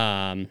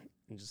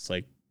 Just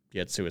like he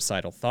had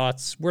suicidal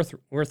thoughts.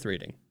 Worth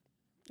reading.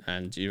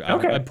 And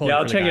okay,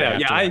 I'll check it out.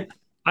 Yeah,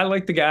 I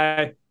like the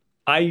guy.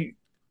 I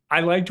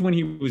liked when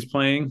he was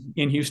playing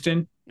in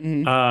Houston,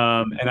 and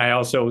I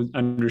also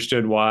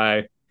understood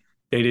why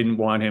they didn't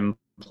want him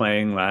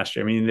playing last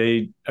year. I mean,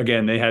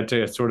 they had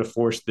to sort of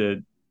force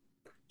the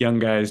young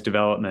guys'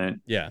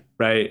 development. Yeah.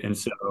 Right, and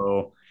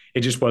so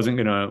it just wasn't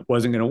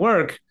gonna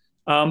work.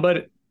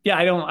 But yeah,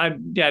 I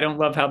don't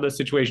love how the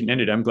situation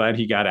ended. I'm glad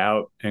he got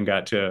out and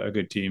got to a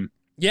good team.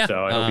 Yeah.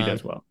 So I hope he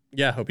does well.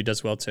 Yeah, I hope he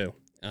does well too.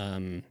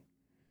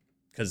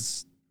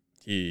 Because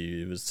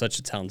he was such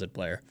a talented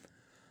player.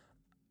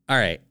 All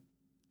right.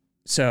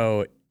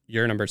 So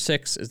your number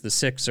 6 is the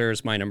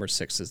Sixers. My number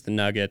 6 is the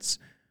Nuggets.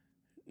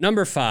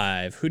 Number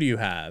 5, who do you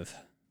have?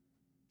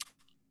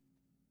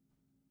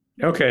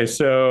 Okay,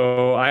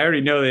 so I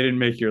already know they didn't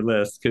make your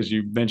list because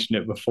you mentioned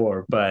it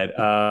before, but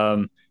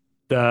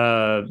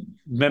the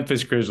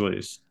Memphis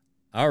Grizzlies.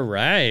 All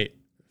right.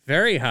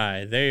 Very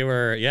high. They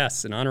were,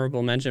 yes, an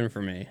honorable mention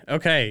for me.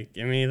 Okay,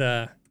 give me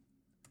the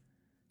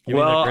Give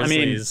me the Well, I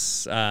mean,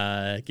 Grizzlies.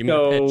 Give me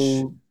the pitch.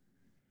 so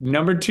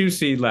number 2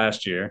 seed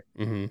last year,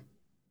 Mm-hmm.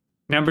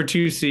 number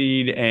 2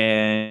 seed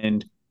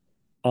and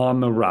on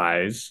the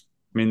rise.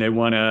 I mean, they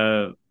won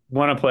a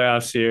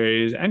playoff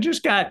series and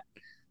just got.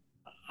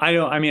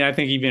 I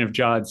think even if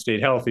Ja stayed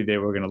healthy, they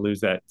were going to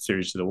lose that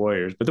series to the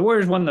Warriors. But the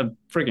Warriors won the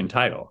friggin'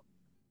 title,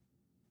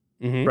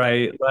 Mm-hmm.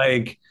 right?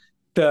 Like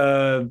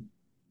the,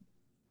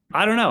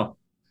 I don't know.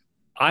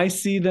 I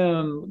see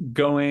them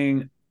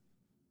going,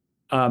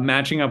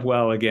 matching up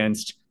well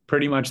against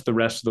pretty much the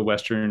rest of the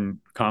Western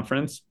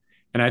Conference.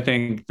 And I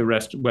think the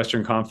rest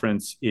Western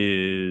Conference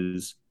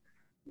is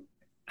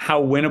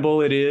how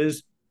winnable it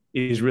is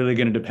really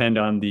going to depend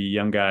on the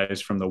young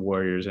guys from the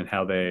Warriors and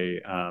how they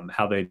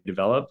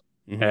develop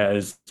Mm-hmm.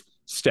 as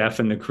Steph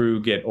and the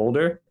crew get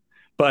older.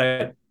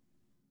 But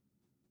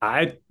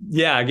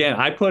again,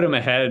 I put them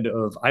ahead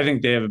of. I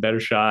think they have a better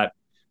shot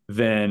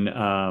than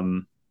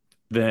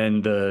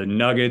the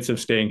Nuggets of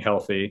staying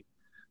healthy,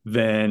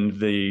 than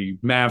the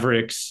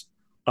Mavericks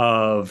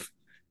of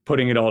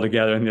putting it all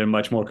together and they're a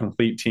much more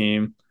complete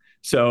team.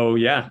 So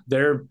yeah,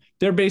 they're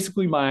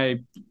basically my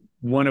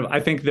one of. I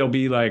think they'll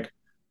be like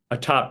a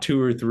top 2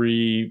 or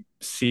 3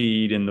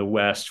 seed in the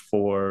West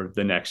for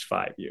the next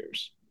 5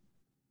 years.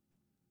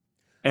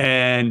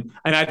 And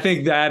I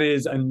think that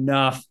is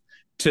enough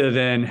to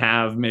then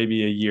have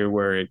maybe a year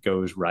where it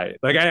goes right.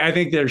 Like I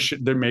think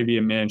there may be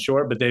a man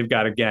short, but they've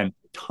got again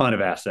a ton of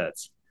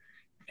assets,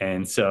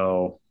 and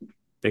so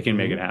they can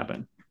make it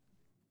happen.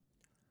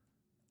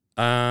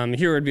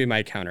 Here would be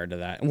my counter to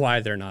that. Why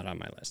they're not on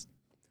my list.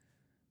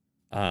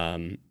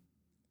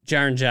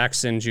 Jaren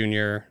Jackson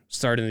Jr.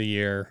 starting the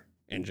year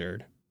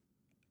injured,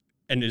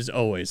 and is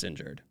always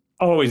injured.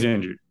 Always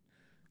injured.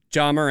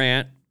 Ja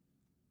Morant,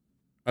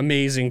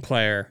 amazing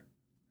player,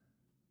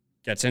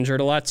 gets injured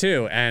a lot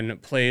too,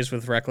 and plays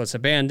with reckless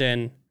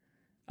abandon,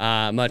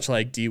 much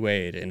like D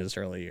Wade in his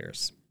early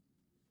years.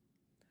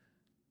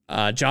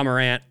 Ja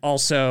Morant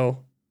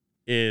also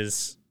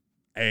is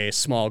a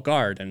small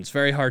guard, and it's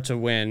very hard to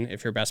win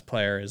if your best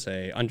player is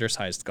a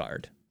undersized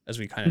guard, as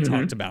we kind of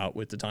talked about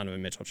with the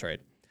Donovan Mitchell trade.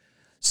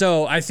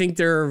 So I think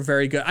they're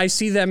very good. I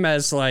see them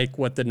as like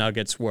what the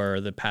Nuggets were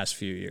the past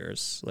few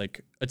years,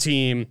 like a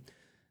team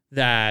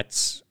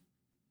that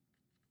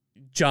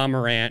Ja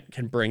Morant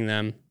can bring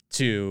them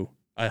to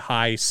a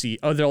high seed.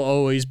 Oh, they'll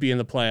always be in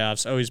the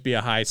playoffs, always be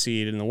a high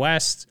seed in the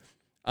West.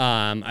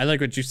 I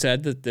like what you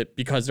said, that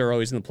because they're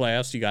always in the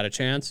playoffs, you got a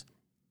chance.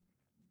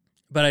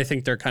 But I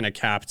think they're kind of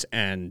capped,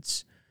 and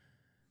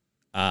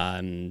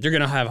they're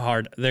gonna have a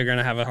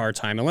hard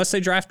time unless they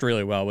draft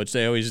really well, which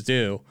they always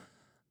do.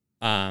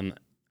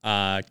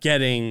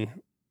 Getting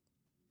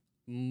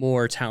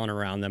more talent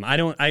around them.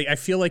 I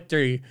feel like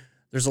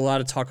there's a lot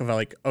of talk about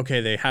like,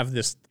 okay, they have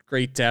this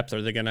great depth.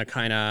 Are they gonna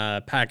kind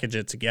of package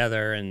it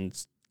together and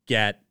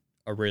get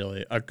a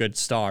good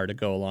star to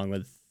go along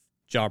with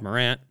Ja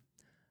Morant?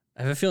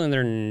 I have a feeling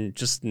they're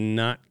just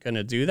not going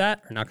to do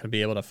that, or not going to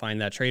be able to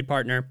find that trade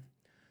partner.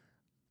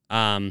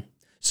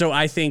 So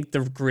I think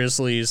the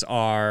Grizzlies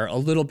are a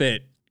little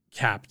bit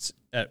capped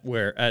at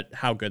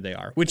how good they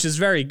are, which is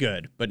very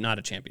good, but not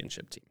a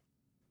championship team.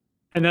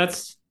 And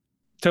that's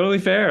totally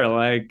fair.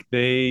 Like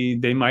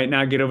they might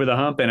not get over the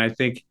hump, and I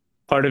think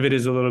part of it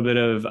is a little bit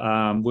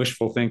of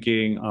wishful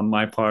thinking on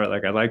my part.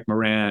 Like I like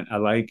Morant, I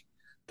like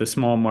the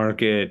small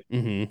market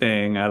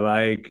thing. I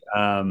like,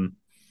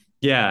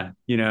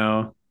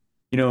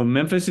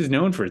 Memphis is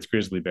known for its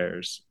grizzly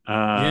bears.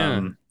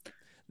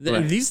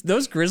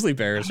 Those grizzly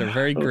bears are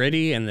very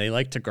gritty, and they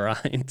like to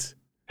grind.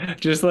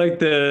 Just like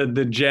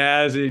the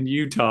Jazz in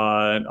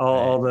Utah and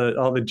all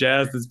the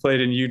Jazz that's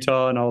played in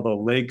Utah and all the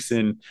lakes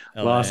in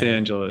Los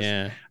Angeles.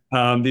 Yeah.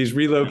 These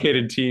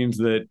relocated teams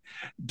that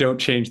don't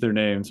change their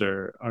names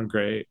are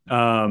great.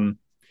 No,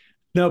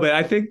 but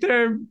I think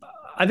they're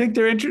an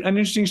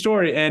interesting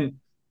story, and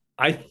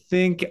I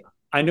think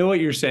I know what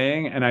you're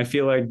saying, and I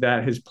feel like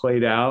that has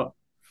played out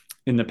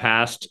in the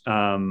past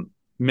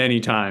many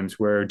times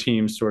where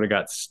teams sort of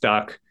got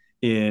stuck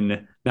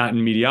not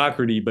in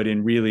mediocrity, but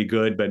in really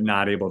good, but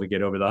not able to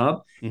get over the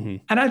hump. And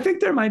I think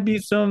there might be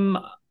some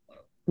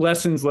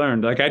lessons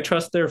learned. Like I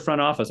trust their front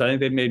office. I think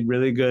they've made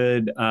really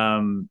good,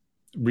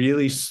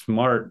 really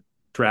smart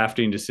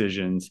drafting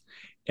decisions,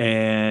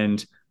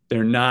 and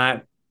they're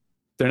not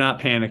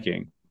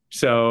panicking.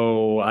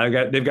 So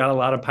they've got a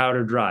lot of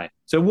powder dry.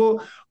 So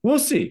we'll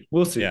see.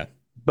 Yeah.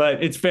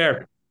 But it's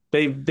fair.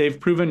 They've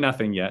proven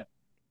nothing yet.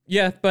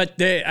 Yeah, but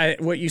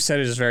what you said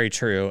is very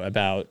true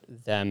about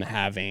them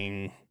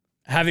having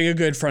a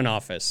good front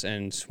office,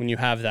 and when you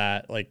have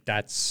that, like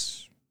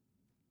that's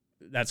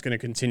going to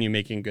continue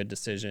making good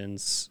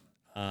decisions.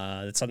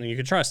 It's something you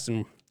could trust,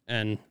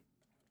 and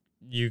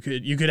you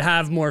could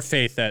have more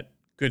faith that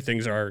good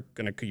things are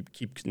going to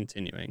keep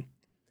continuing.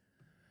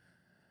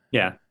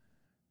 Yeah.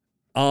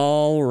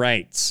 All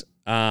right.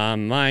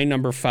 My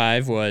number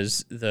 5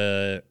 was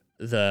the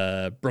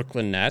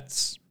Brooklyn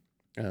Nets,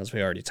 as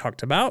we already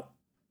talked about.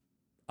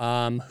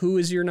 Who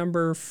is your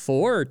number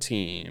 4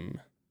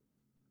 team?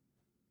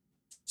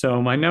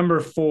 So my number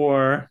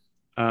 4,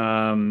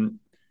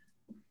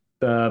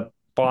 the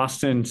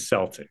Boston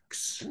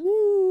Celtics.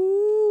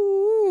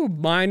 Ooh,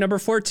 my number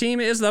 4 team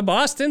is the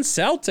Boston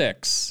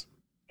Celtics.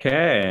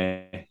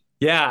 Okay.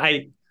 Yeah,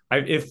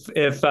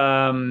 if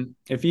Ime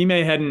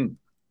hadn't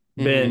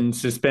been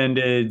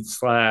suspended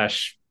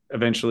 /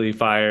 eventually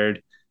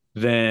fired,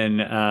 then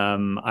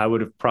I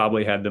would have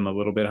probably had them a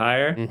little bit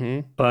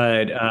higher.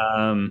 But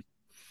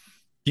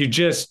you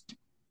just,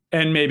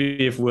 and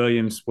maybe if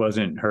Williams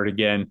wasn't hurt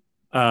again,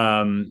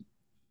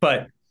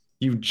 but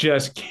you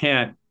just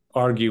can't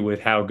argue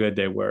with how good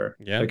they were.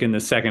 Yeah. Like in the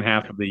second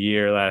half of the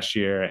year last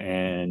year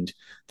and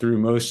through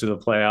most of the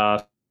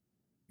playoffs,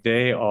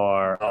 they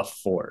are a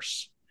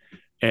force.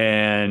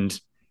 And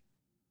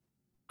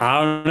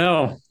I don't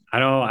know.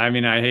 I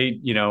mean, I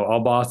hate, all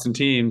Boston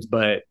teams,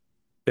 but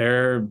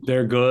they're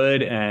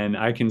good. And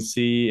I can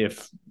see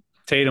if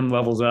Tatum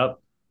levels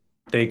up,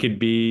 they could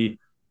be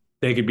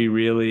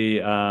really,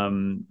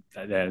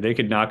 they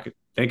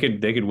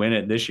could win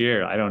it this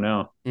year. I don't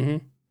know.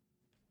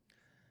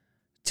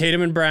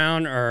 Tatum and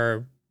Brown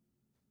are,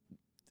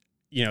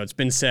 it's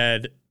been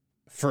said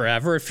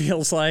forever, it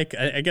feels like.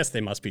 I guess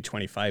they must be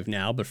 25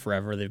 now, but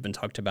forever they've been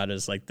talked about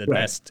as like the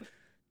best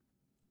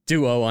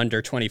duo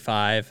under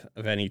 25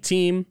 of any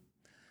team.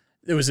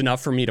 It was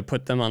enough for me to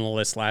put them on the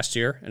list last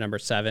year at number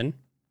 7.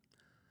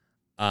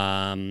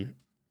 And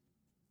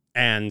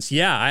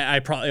yeah, I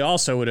probably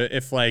also would have,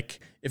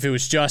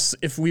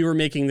 if we were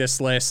making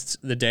this list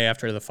the day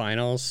after the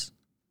finals,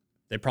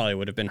 they probably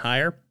would have been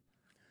higher.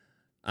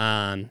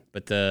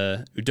 But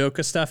the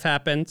Udoka stuff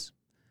happened.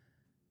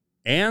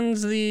 And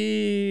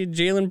the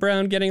Jaylen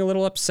Brown getting a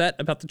little upset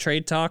about the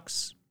trade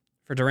talks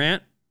for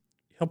Durant.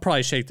 He'll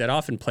probably shake that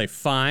off and play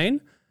fine.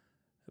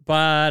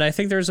 But I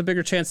think there's a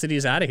bigger chance that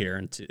he's out of there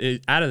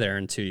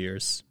in 2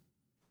 years.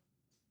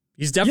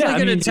 He's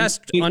definitely going to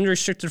test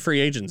unrestricted free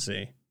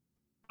agency.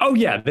 Oh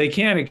yeah, they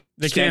can't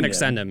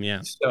extend him.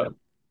 Yeah.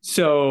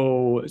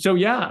 So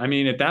yeah. I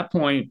mean, at that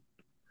point,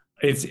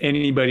 it's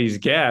anybody's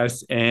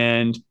guess,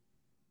 and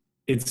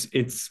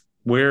it's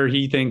where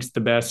he thinks the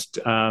best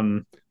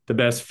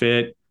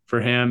fit for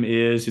him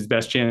is his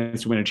best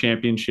chance to win a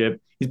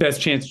championship, his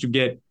best chance to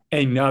get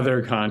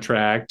another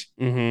contract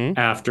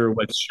after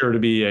what's sure to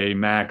be a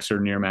max or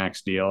near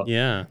max deal.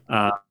 Yeah.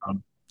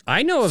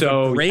 I know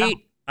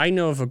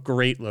of a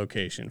great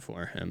location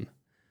for him.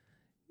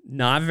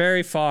 Not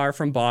very far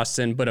from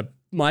Boston, but a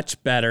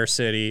much better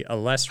city, a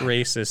less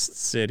racist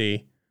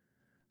city.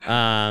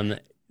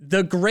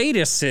 The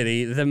greatest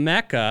city, the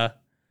Mecca,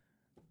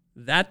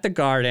 at the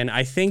Garden.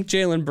 I think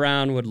Jaylen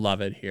Brown would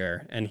love it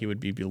here, and he would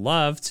be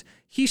beloved.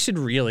 He should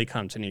really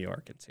come to New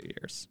York in 2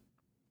 years.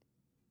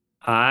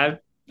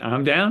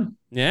 I'm down.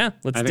 Yeah,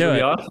 let's do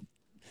it. Awesome.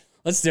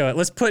 Let's do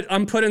it.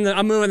 I'm moving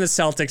the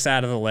Celtics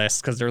out of the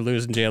list because they're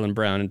losing Jaylen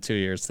Brown in 2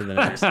 years to the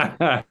next.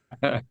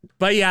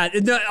 But yeah,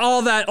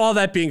 all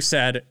that being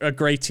said, a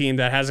great team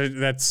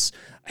that's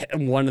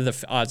one of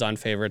the odds-on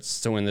favorites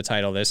to win the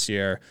title this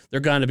year. They're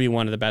going to be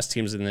one of the best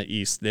teams in the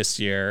East this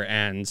year,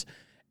 and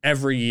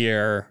every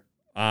year,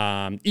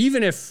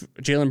 even if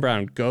Jaylen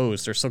Brown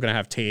goes, they're still going to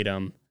have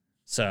Tatum.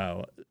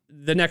 So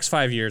the next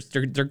 5 years,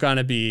 they're going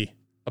to be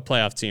a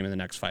playoff team in the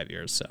next 5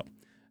 years. So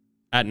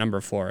at number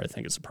 4, I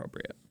think it's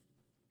appropriate.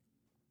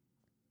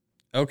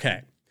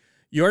 Okay.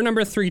 Your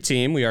number 3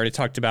 team, we already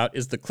talked about,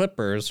 is the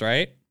Clippers,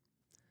 right?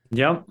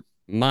 Yep.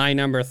 My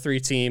number 3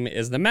 team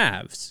is the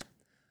Mavs.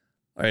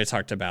 Already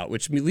talked about,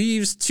 which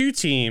leaves 2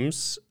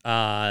 teams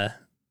for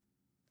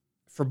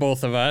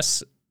both of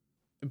us.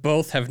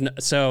 Both have,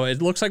 so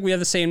it looks like we have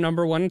the same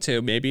number 1 and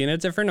 2, maybe in a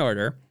different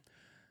order.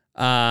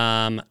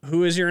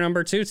 Who is your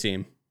number 2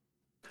 team?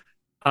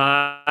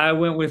 I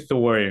went with the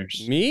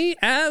Warriors. Me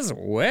as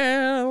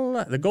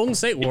well. The Golden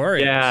State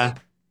Warriors. Yeah.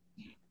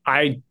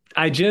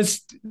 I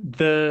just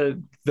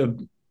the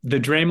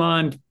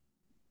Draymond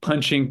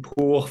punching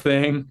pool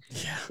thing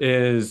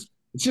it's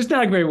just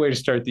not a great way to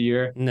start the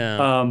year.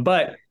 No.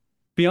 But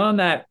beyond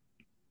that,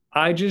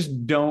 I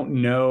just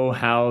don't know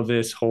how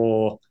this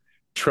whole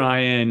try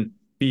and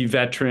be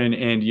veteran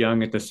and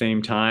young at the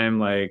same time,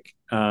 like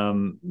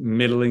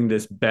middling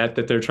this bet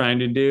that they're trying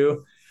to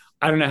do.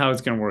 I don't know how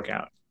it's going to work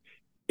out.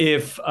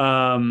 If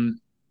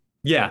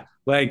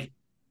like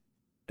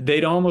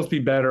they'd almost be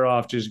better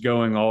off just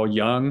going all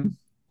young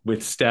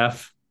with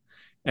Steph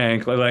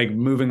and like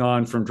moving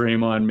on from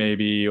Draymond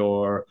maybe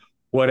or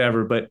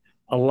whatever. But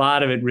a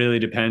lot of it really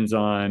depends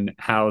on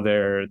how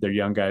their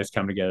young guys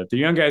come together. If the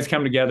young guys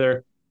come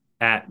together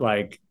at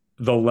like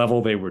the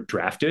level they were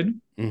drafted,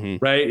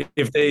 right?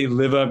 If they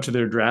live up to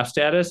their draft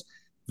status,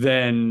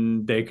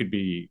 then they could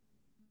be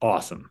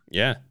awesome.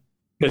 Yeah.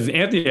 Because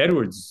Anthony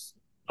Edwards,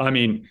 I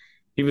mean,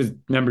 he was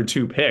number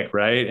 2 pick,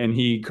 right? And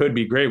he could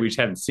be great. We just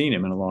haven't seen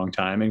him in a long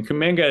time. And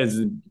Kuminga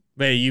is.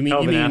 Wait, you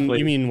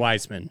mean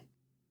Wiseman?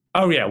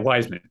 Oh yeah,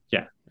 Wiseman.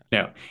 Yeah,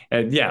 no,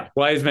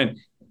 Wiseman.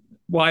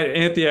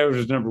 Anthony Edwards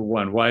was number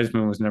 1.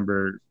 Wiseman was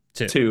number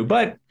 2.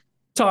 But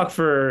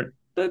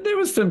there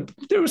was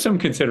some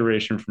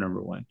consideration for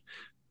number 1.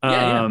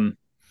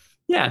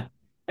 Yeah.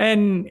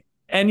 And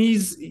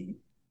he's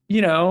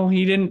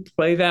he didn't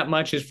play that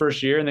much his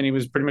first year, and then he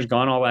was pretty much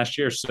gone all last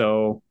year.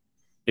 So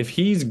if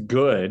he's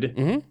good,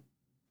 Mm-hmm.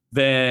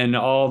 then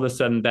all of a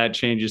sudden that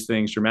changes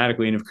things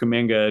dramatically. And if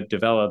Kuminga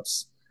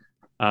develops,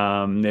 they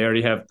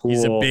already have Poole.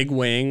 He's a big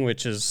wing,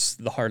 which is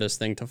the hardest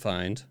thing to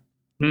find.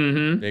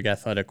 Mm-hmm. Big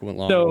athletic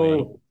long So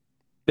wing.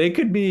 they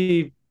could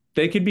be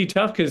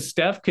tough because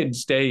Steph could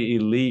stay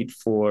elite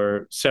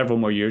for several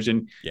more years,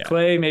 and Yeah.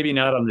 Clay maybe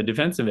not on the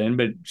defensive end,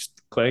 but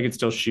Clay could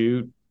still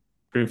shoot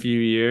for a few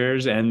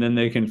years, and then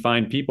they can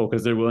find people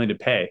because they're willing to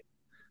pay.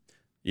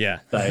 Yeah.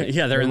 Like,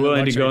 yeah, they're in the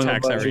willing to luxury go in the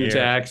tax every luxury year.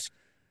 tax.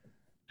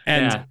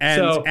 And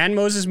Yeah. and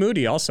Moses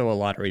Moody, also a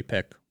lottery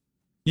pick.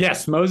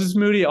 Yes, Moses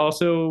Moody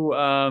also.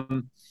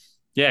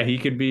 He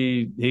could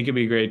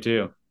be great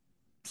too.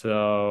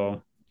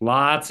 So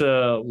lots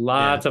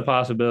of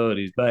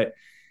possibilities. But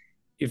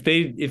if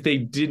they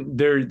didn't,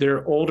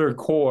 their older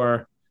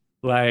core,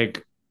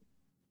 like,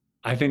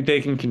 I think they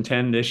can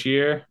contend this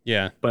year.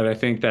 Yeah. But I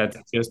think that's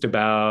just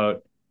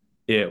about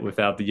it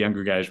without the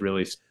younger guys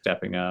really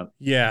stepping up.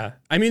 Yeah.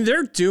 I mean,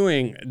 they're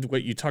doing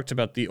what you talked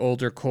about, the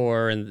older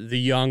core and the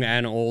young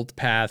and old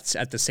paths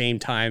at the same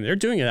time. They're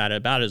doing that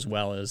about as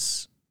well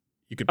as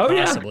you could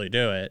possibly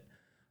do it.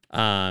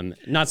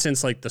 Not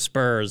since like the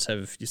Spurs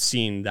have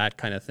seen that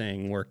kind of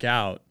thing work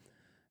out.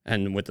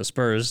 And with the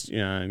Spurs,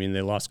 I mean,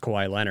 they lost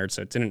Kawhi Leonard,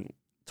 so it didn't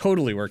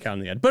totally work out in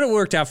the end, but it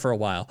worked out for a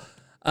while.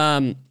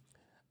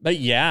 But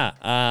yeah,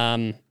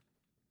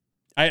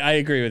 I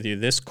agree with you.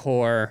 This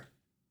core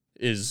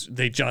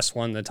they just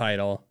won the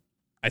title.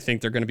 I think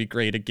they're going to be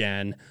great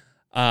again.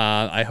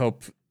 I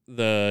hope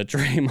the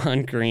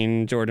Draymond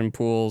Green, Jordan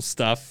Poole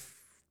stuff,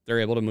 they're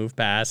able to move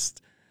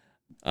past.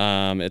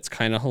 It's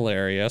kind of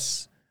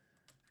hilarious.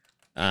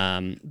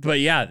 But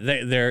yeah,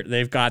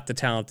 they've got the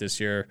talent this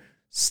year.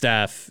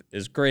 Steph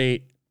is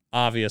great,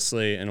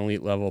 obviously an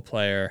elite level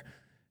player.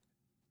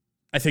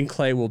 I think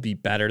Clay will be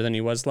better than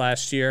he was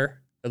last year.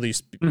 At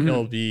least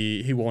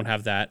he won't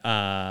have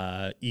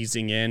that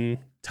easing in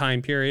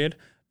time period,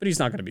 but he's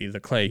not going to be the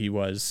Clay he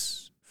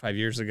was 5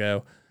 years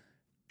ago.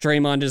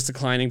 Draymond is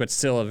declining, but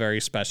still a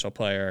very special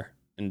player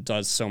and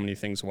does so many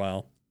things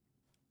well.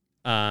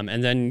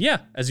 And then, yeah,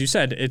 as you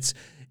said,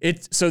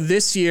 so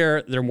this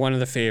year they're one of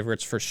the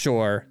favorites for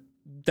sure.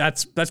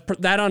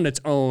 That on its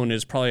own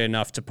is probably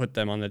enough to put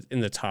them in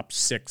the top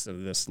 6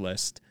 of this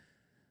list.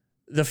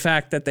 The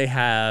fact that they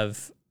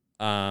have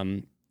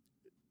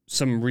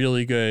some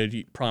really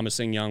good,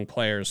 promising young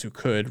players who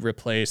could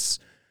replace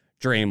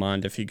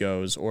Draymond if he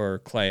goes, or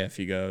Clay if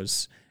he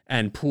goes,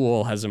 and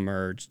Poole has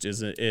emerged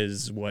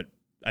is what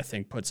I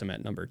think puts him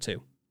at number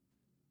 2.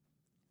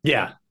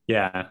 Yeah,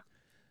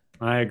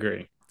 I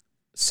agree.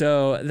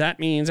 So that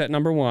means at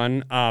number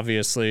 1,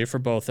 obviously for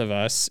both of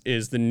us,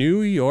 is the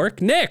New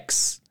York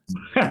Knicks.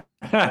 No,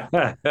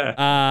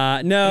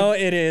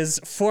 it is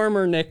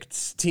former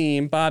Knicks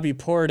team Bobby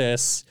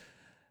Portis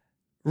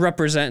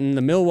representing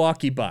the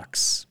Milwaukee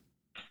Bucks.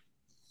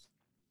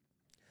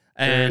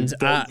 And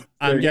I'm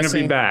going to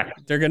be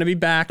back. They're going to be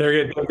back.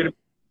 They're going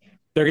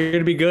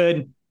to be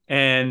good,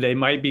 and they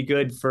might be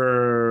good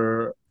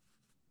for,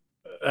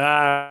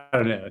 I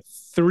don't know,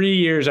 3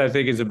 years. I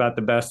think is about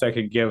the best I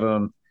could give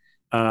them.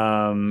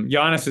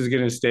 Giannis is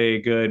going to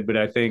stay good, but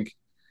I think,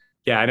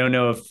 I don't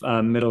know if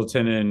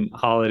Middleton and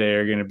Holiday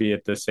are going to be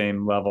at the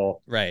same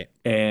level. Right.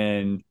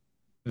 And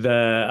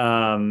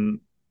we'll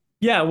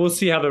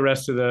see how the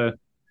rest of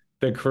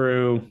the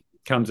crew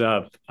comes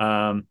up.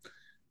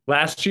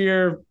 Last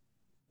year,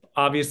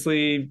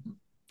 obviously,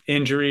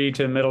 injury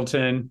to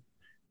Middleton,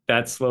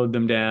 that slowed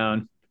them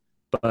down,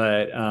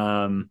 but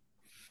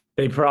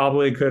they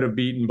probably could have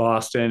beaten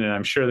Boston, and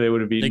I'm sure they would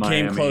have beaten Miami.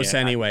 They came close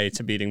anyway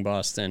to beating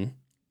Boston.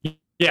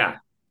 Yeah.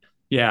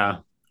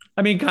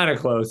 I mean, kind of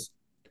close.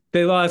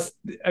 They lost.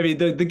 I mean,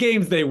 the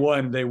games they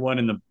won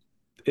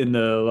in the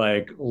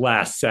like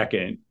last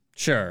second.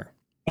 Sure.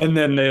 And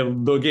then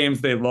the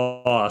games they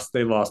lost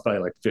by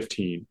like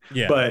 15.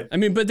 Yeah. But I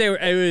mean,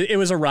 it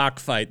was a rock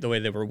fight the way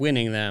they were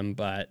winning them,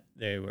 but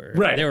they were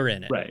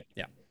in it. Right.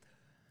 Yeah.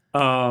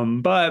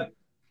 But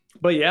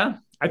yeah,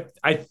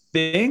 I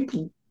think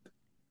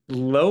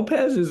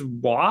Lopez is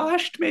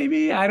washed,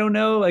 maybe. I don't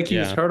know. Like, he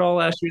was hurt all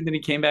last year, and then he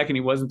came back and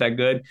he wasn't that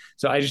good.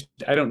 So I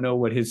don't know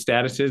what his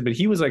status is, but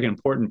he was like an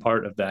important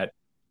part of that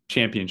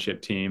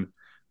championship team.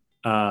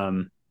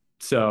 I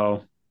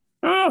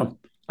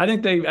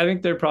think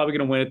they're probably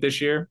going to win it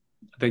this year.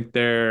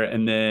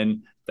 And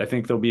then I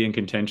think they'll be in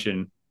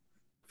contention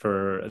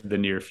for the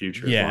near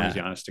future as long as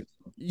Giannis sticks.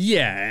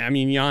 Yeah, I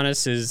mean,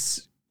 Giannis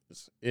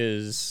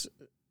is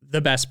the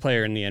best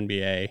player in the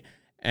NBA,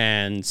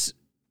 and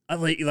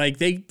like I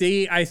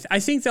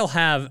think they'll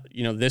have,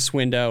 this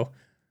window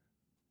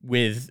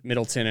with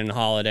Middleton and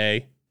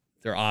Holiday.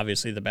 They're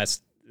obviously the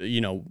best,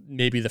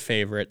 maybe the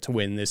favorite to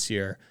win this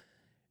year.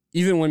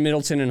 Even when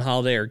Middleton and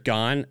Holiday are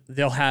gone,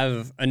 they'll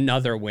have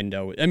another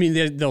window. I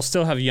mean, they'll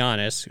still have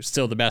Giannis, who's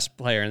still the best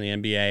player in the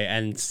NBA,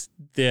 and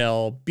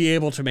they'll be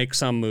able to make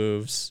some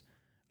moves.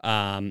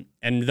 And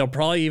they'll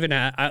probably even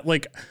I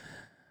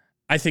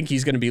think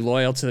he's going to be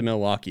loyal to the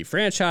Milwaukee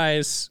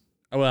franchise.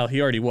 Well,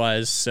 he already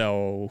was,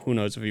 so who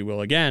knows if he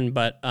will again.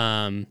 But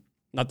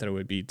not that it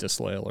would be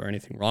disloyal or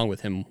anything wrong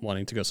with him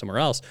wanting to go somewhere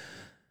else.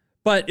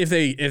 But if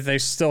they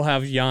still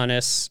have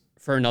Giannis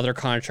for another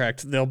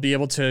contract, they'll be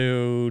able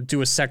to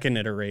do a second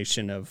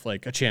iteration of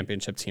like a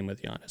championship team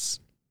with Giannis.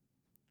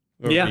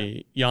 It would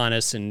be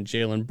Giannis and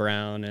Jaylen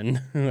Brown and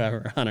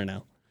whoever. I don't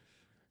know.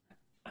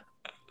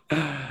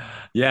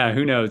 Yeah,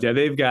 who knows? Yeah,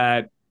 they've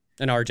got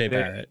and RJ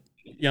Barrett,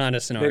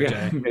 Giannis and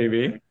RJ.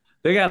 Maybe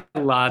they got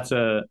lots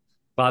of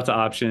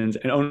options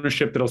and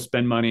ownership that'll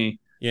spend money.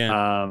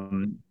 Yeah,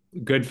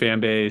 good fan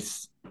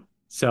base.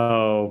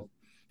 So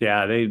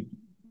yeah,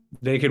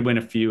 they could win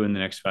a few in the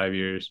next 5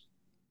 years.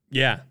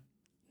 Yeah,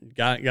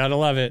 gotta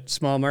love it.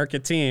 Small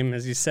market team,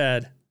 as you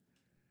said.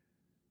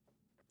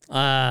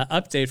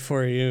 Update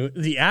for you: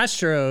 the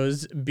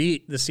Astros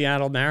beat the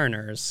Seattle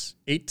Mariners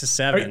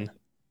 8-7.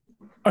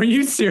 Are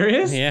you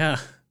serious? Yeah.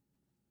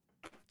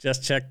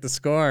 Just check the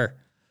score.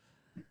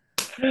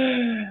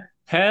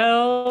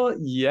 Hell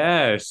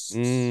yes.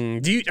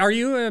 Are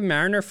you a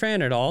Mariner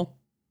fan at all?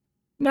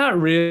 Not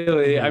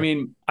really. I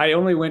mean, I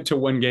only went to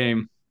one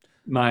game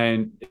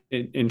my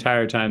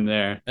entire time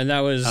there. And that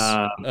was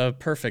a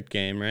perfect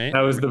game, right?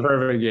 That was the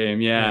perfect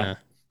game, yeah.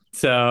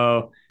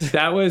 So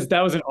that was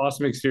an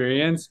awesome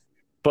experience.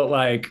 But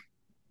like,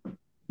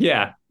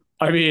 yeah.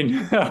 I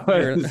mean,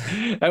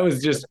 that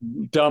was just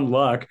dumb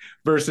luck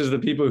versus the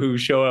people who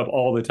show up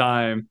all the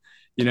time,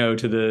 to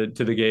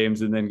the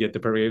games and then get the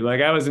perfect game. Like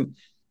I was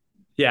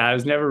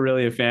never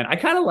really a fan. I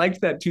kind of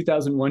liked that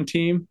 2001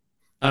 team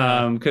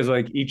because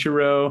like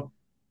Ichiro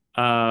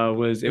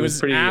was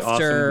pretty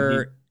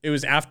awesome. It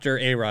was after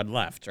A-Rod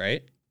left,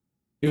 right?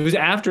 It was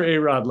after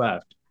A-Rod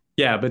left.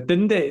 Yeah, but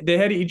then they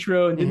had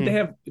Ichiro and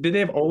did they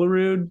have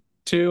Olerud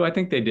too? I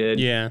think they did.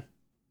 Yeah.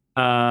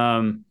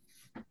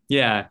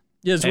 Yeah.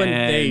 Is when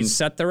they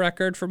set the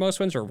record for most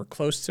wins or were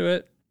close to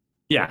it.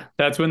 Yeah,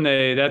 that's when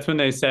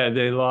they said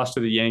they lost to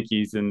the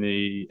Yankees in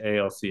the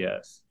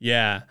ALCS.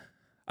 Yeah.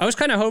 I was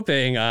kind of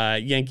hoping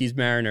Yankees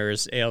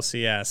Mariners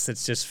ALCS. It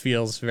just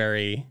feels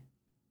very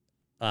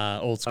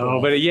old school.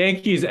 Oh, but a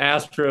Yankees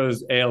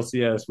Astros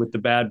ALCS with the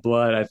bad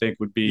blood, I think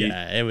would be.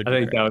 Yeah, it would. I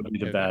think that would be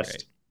the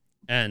best.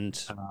 And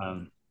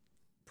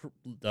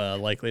the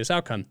likeliest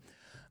outcome.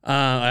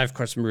 I of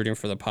course am rooting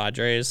for the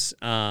Padres.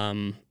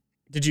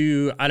 Did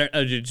you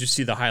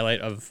see the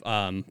highlight of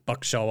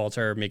Buck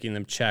Showalter making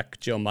them check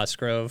Joe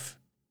Musgrove?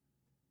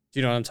 Do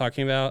you know what I'm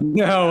talking about?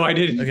 No, I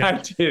didn't. Okay.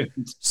 I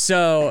didn't.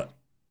 So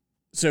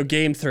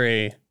game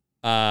 3,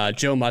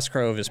 Joe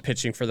Musgrove is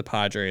pitching for the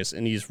Padres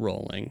and he's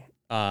rolling.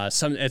 At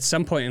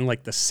some point in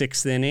like the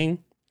 6th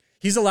inning,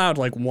 he's allowed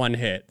like one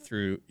hit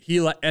through.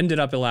 He ended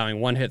up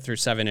allowing one hit through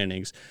 7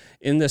 innings.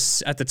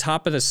 At the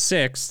top of the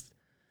 6th,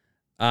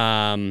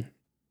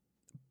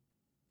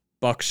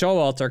 Buck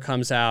Showalter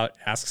comes out,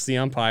 asks the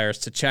umpires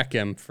to check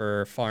him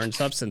for foreign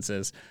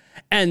substances.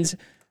 And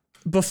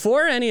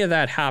before any of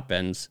that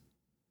happens,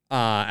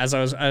 as I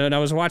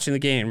was watching the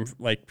game,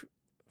 like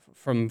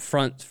from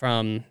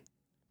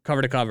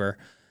cover to cover,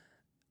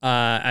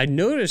 I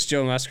noticed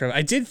Joe Musgrove.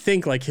 I did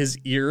think like his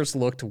ears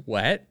looked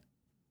wet,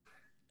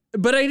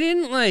 but I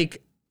didn't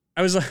like.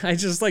 I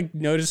just like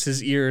noticed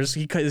his ears.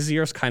 His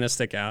ears kind of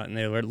stick out, and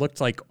they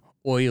looked like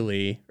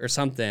oily or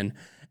something.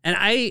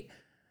 And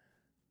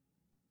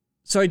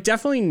So I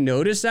definitely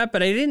noticed that,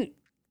 but I didn't.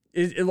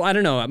 I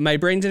don't know. My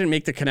brain didn't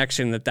make the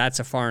connection that that's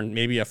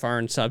maybe a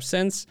foreign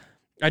substance.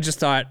 I just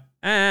thought,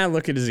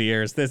 look at his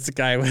ears. That's a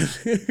guy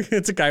with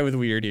it's a guy with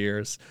weird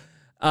ears.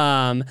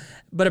 But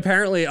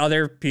apparently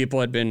other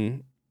people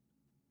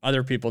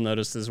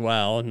noticed as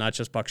well, not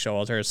just Buck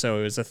Showalter. So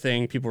it was a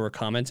thing people were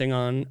commenting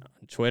on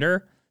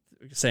Twitter,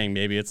 saying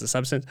maybe it's a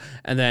substance.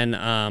 And then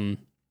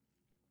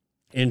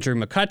Andrew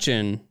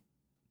McCutchen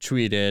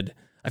tweeted.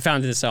 I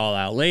found this all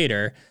out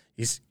later.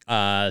 He's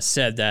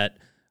said that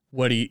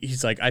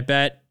he's like, I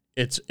bet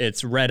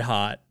it's red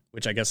hot,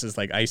 which I guess is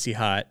like icy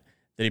hot,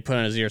 that he put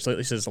on his ears. So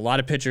he says a lot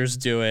of pitchers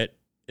do it.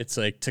 It's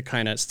like to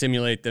kind of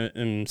stimulate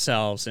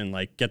themselves and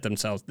like get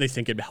themselves. They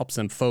think it helps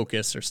them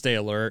focus or stay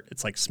alert.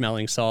 It's like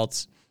smelling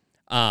salts.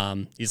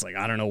 He's like,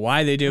 I don't know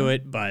why they do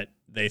it, but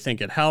they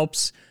think it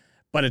helps.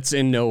 But it's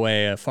in no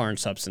way a foreign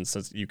substance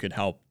that you could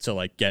help to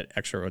like get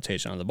extra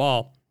rotation on the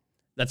ball.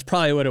 That's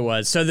probably what it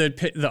was. So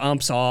the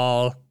umps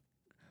all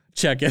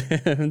check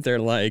it. They're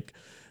like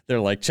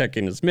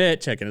checking his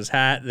mitt, checking his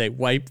hat. They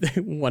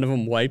one of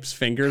them wipes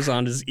fingers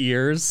on his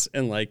ears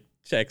and like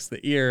checks the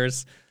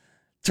ears.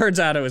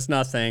 Turns out it was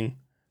nothing.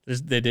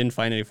 They didn't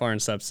find any foreign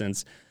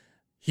substance.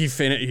 He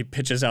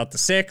pitches out the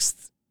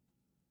 6th.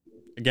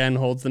 Again,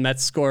 holds the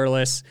Mets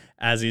scoreless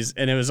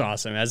and it was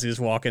awesome. As he's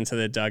walking to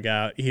the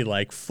dugout, he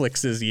like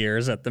flicks his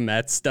ears at the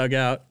Mets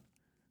dugout.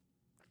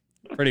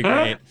 Pretty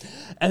great.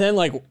 And then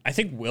like I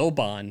think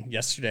Wilbon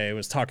yesterday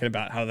was talking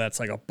about how that's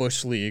like a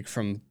bush league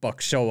from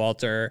Buck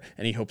Showalter,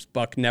 and he hopes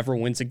Buck never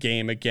wins a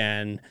game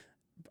again.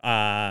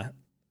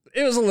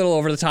 It was a little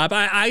over the top.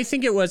 I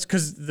think it was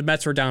because the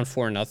Mets were down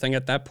 4-0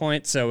 at that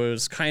point, so it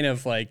was kind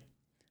of like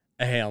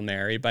a Hail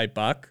Mary by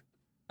Buck.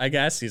 I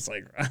guess he's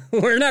like,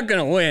 we're not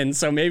gonna win,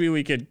 so maybe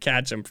we could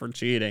catch him for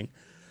cheating.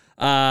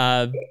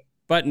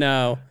 But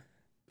no,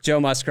 Joe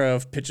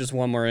Musgrove pitches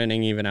one more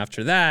inning even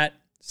after that.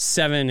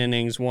 7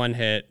 innings, 1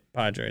 hit,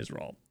 Padres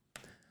roll.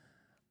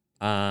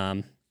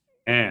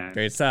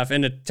 Great stuff.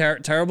 And a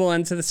terrible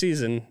end to the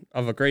season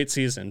of a great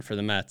season for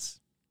the Mets.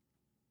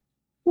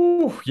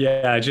 Ooh,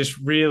 yeah, just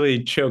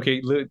really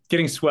choking,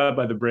 getting swept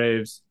by the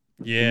Braves.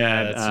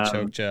 Yeah, that's a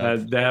choke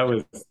job. That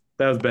was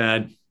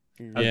bad.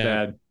 That was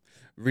bad.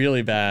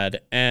 Really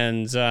bad.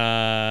 And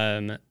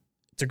DeGrom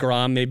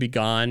may be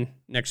gone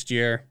next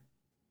year.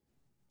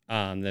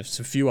 There's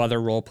a few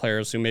other role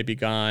players who may be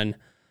gone.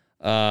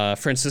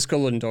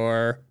 Francisco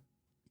Lindor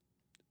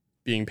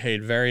being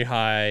paid very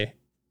high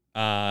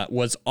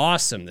was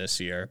awesome this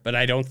year, but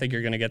I don't think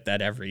you're going to get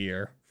that every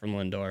year from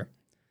Lindor.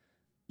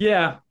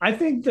 Yeah, I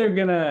think they're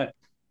gonna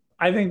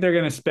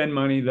spend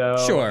money though.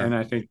 Sure. And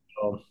I think,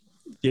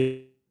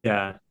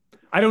 yeah,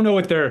 I don't know.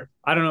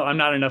 I'm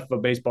not enough of a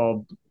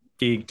baseball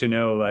geek to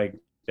know like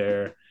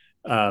their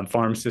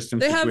farm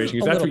system situation.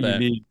 Because that's what you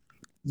need.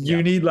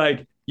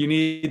 You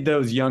need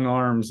those young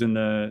arms in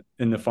the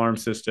farm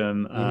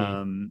system.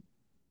 Mm-hmm.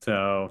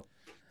 So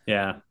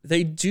yeah,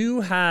 they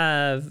do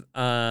have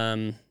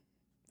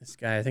this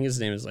guy. I think his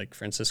name is like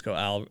Francisco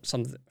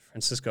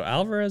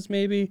Alvarez,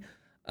 maybe.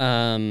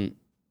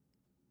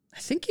 I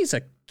think he's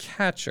a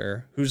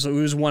catcher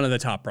who's one of the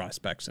top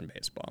prospects in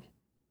baseball.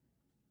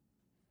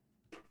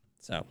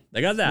 So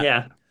they got that.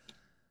 Yeah.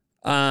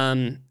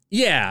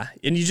 Yeah,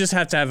 and you just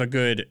have to have a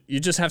good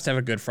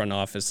front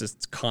office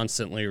that's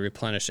constantly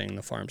replenishing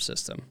the farm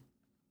system.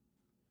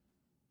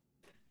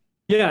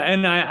 Yeah,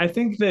 and I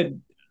think that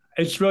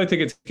I just really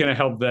think it's going to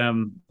help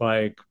them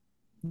like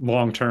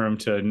long term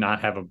to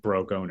not have a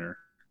broke owner,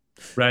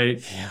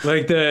 right? Yeah.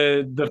 Like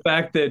the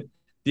fact that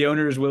the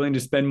owner is willing to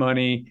spend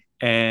money,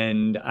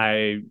 and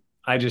I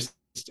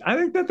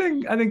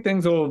think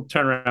things will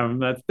turn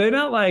around. They're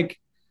not like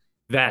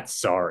that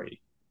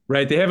sorry,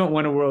 right? They haven't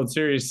won a World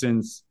Series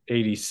since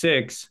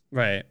 '86,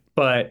 right?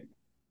 But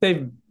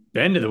they've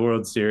been to the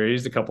World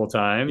Series a couple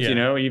times,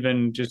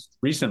 even just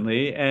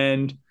recently,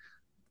 and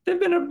they've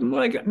been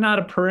not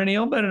a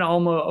perennial, but an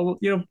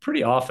almost,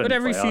 pretty often. But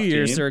every few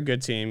years, they're a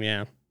good team.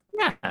 Yeah.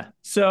 Yeah.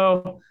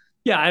 So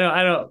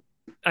yeah,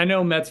 I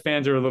know Mets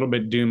fans are a little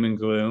bit doom and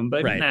gloom,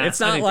 but right. It's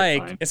not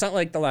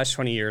like the last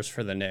 20 years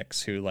for the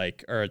Knicks, who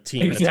are a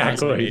team.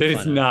 Exactly.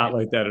 It's not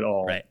like that at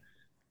all. Right.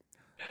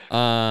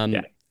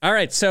 Yeah. All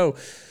right. So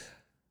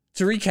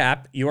to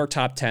recap, your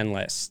top 10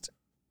 list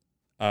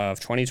of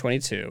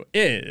 2022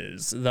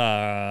 is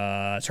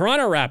the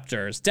Toronto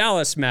Raptors,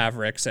 Dallas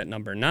Mavericks at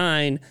number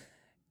 9,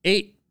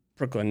 8,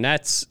 Brooklyn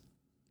Nets,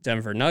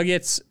 Denver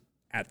Nuggets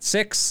at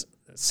 6,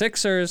 the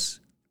Sixers,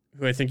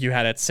 who I think you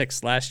had at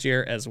 6 last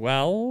year as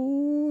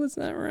well. Is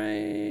that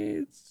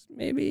right?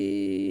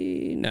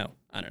 Maybe. No,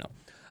 I don't know.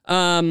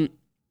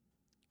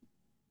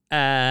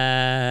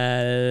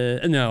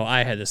 No,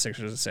 I had the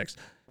Sixers at 6.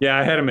 Yeah,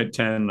 I had them at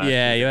 10.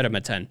 Yeah, you had them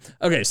at 10.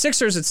 Okay,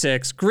 Sixers at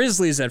 6,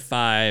 Grizzlies at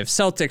 5,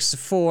 Celtics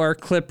 4,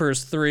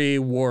 Clippers 3,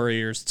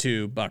 Warriors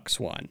 2, Bucks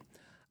 1.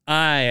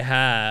 I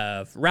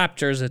have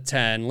Raptors at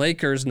 10,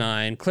 Lakers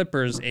 9,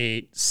 Clippers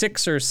 8,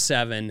 Sixers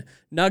 7,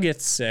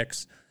 Nuggets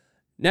 6,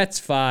 Nets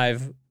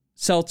 5,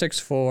 Celtics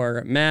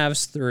 4,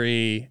 Mavs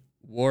 3,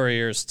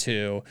 Warriors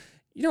 2.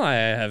 I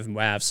have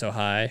Mavs so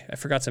high. I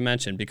forgot to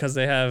mention because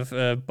they have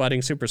a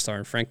budding superstar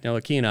in Frank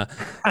Ntilikina.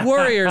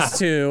 Warriors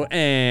 2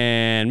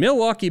 and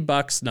Milwaukee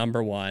Bucks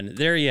number 1.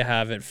 There you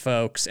have it,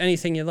 folks.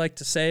 Anything you'd like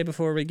to say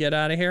before we get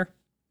out of here?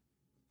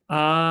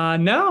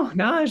 No.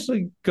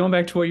 Actually, going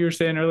back to what you were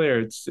saying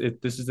earlier, this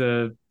is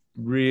a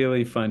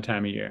really fun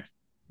time of year.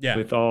 Yeah,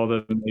 with all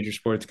the major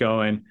sports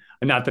going.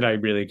 Not that I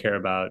really care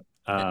about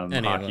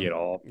hockey at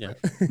all. Yeah,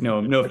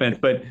 no offense,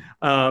 but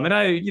and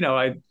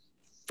I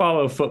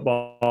follow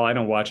football. I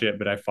don't watch it,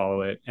 but I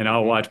follow it, and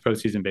I'll watch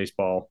postseason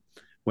baseball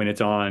when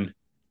it's on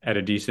at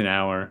a decent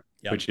hour,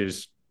 which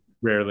is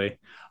rarely.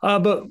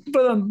 But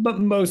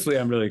mostly,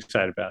 I'm really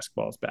excited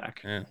basketball's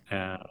back.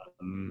 Yeah.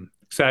 I'm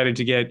excited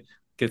to get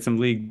some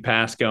league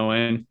pass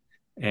going,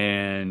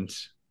 and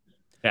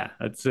yeah,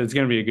 it's going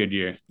to be a good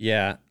year.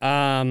 Yeah.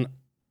 I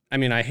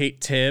mean, I hate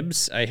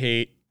Tibbs. I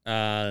hate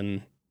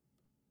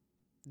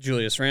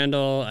Julius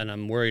Randle, and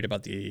I'm worried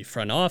about the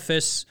front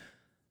office.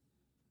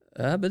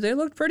 But they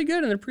looked pretty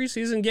good in their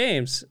preseason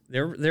games. They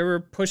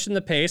were pushing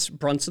the pace.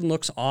 Brunson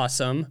looks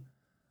awesome.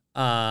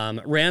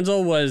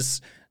 Randle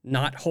was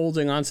not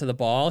holding onto the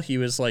ball. He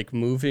was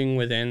moving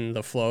within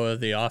the flow of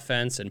the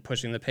offense and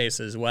pushing the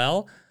pace as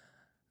well.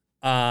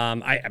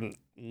 I'm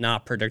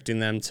not predicting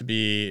them to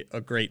be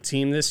a great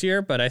team this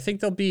year, but I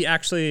think they'll be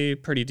actually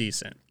pretty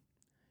decent.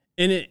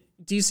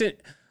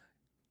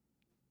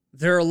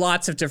 There are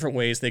lots of different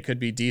ways they could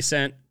be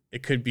decent.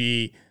 It could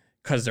be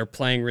because they're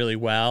playing really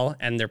well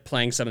and they're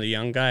playing some of the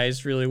young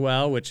guys really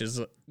well,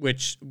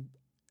 which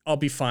I'll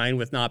be fine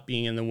with not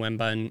being in the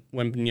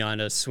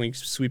Wembanyama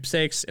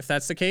sweepstakes if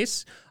that's the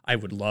case. I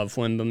would love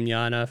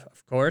Wembanyama,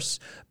 of course,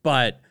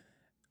 but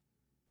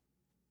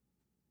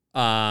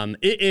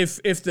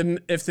If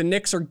the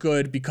Knicks are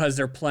good because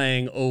they're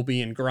playing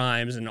Obi and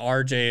Grimes and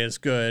RJ is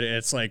good,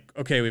 it's like,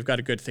 okay, we've got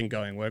a good thing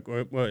going.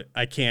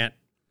 I can't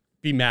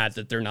be mad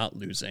that they're not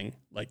losing.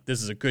 Like,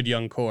 this is a good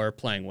young core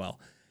playing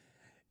well.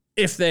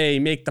 If they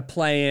make the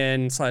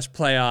play-in /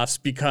 playoffs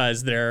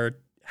because they're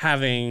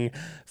having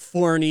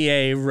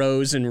Fournier,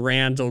 Rose, and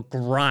Randall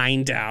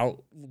grind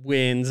out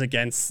wins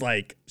against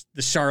like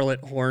the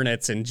Charlotte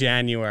Hornets in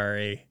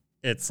January,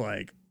 it's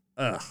like,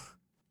 ugh,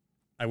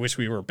 I wish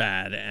we were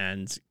bad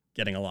and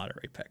getting a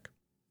lottery pick.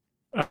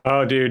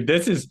 Oh, dude,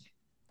 this is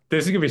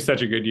gonna be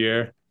such a good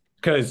year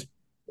because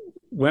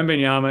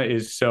Wembanyama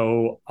is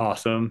so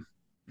awesome.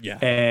 Yeah.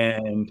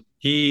 And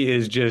he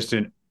is just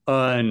an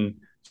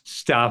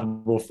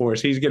unstoppable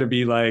force. He's going to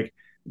be like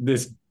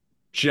this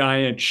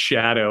giant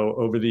shadow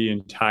over the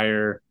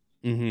entire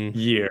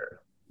year.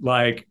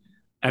 Like,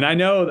 and I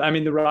know, I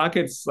mean, the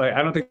Rockets, like,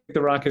 I don't think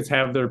the Rockets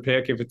have their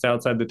pick if it's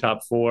outside the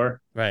top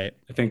 4. Right.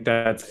 I think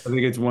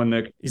it's one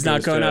that he's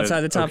not going outside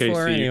the top OKC.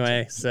 4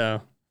 anyway.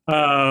 So,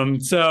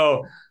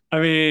 I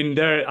mean,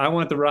 I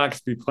want the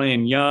Rockets to be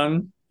playing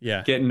young,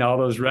 getting all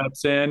those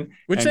reps in,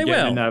 which they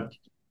will.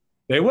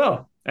 They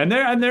will. And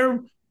they're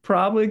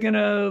probably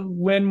gonna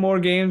win more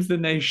games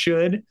than they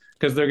should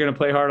because they're gonna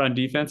play hard on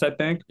defense, I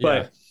think.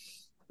 Yeah.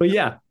 But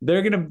yeah,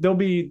 they'll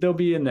be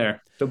in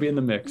there. They'll be in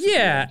the mix.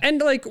 Yeah,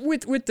 and like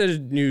with the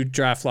new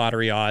draft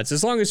lottery odds,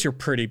 as long as you're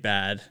pretty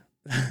bad,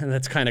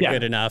 that's kind of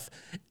good enough.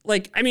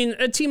 Like, I mean,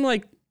 a team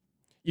like,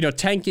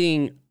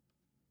 tanking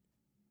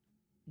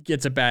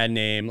gets a bad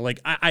name.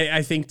 Like,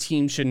 I think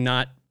teams should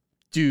not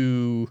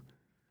do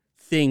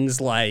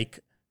things like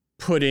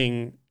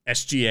putting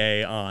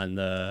SGA on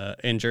the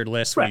injured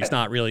list when he's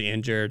not really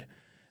injured.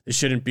 It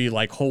shouldn't be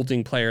like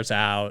holding players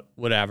out,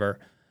 whatever.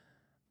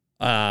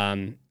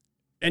 But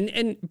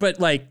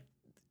like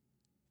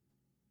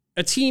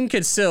a team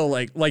could still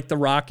like the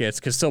Rockets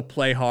could still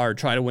play hard,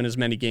 try to win as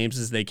many games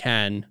as they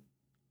can.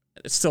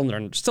 They're still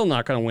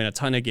not going to win a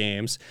ton of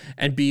games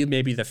and be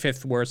maybe the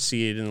 5th worst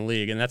seed in the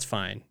league, and that's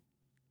fine.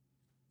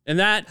 And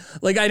that,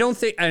 like, I don't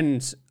think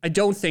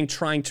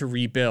trying to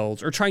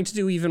rebuild or trying to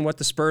do even what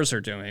the Spurs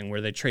are doing, where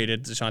they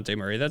traded DeJounte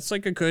Murray, that's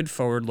like a good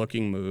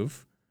forward-looking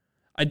move.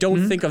 I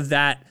don't think of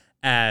that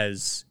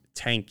as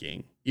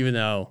tanking, even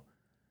though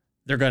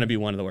they're going to be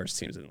one of the worst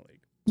teams in the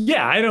league.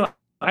 Yeah, I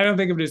don't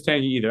think of it as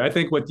tanking either. I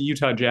think what the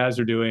Utah Jazz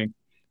are doing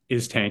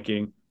is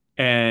tanking.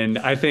 And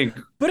I think,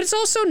 but it's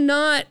also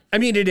not, I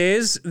mean, it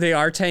is, they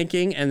are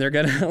tanking and they're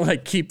going to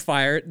like keep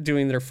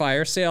doing their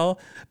fire sale,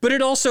 but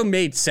it also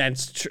made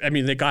sense. I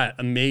mean, they got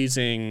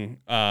amazing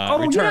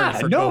return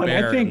for Gobert.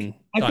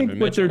 I think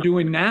what they're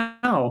doing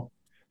now,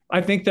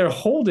 I think they're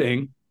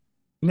holding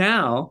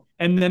now,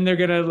 and then they're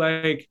going to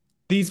like,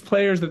 these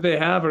players that they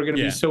have are going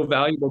to be so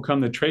valuable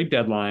come the trade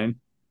deadline,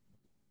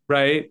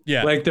 right?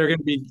 Yeah. Like they're going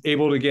to be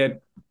able to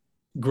get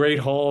great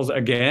hauls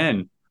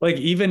again. Like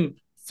even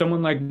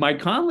someone like Mike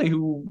Conley,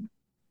 who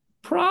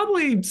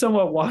probably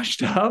somewhat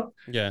washed up.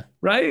 Yeah.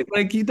 Right?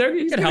 Like he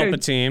can help a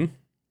team.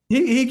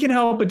 He can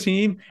help a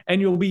team,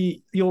 and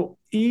you'll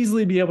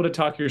easily be able to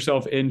talk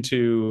yourself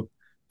into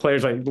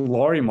players like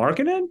Lauri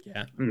Markkanen.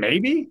 Yeah.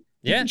 Maybe.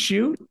 Yeah.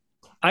 Shoot.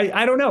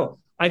 I don't know.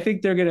 I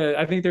think they're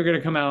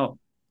gonna come out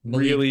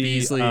really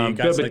Beasley,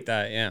 guys like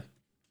that. Yeah.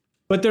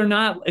 But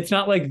it's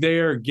not like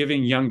they're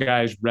giving young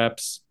guys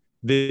reps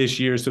this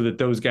year so that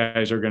those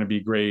guys are going to be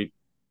great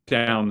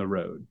down the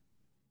road.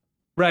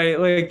 Right.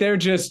 Like they're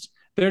just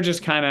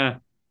kind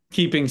of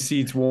keeping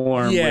seats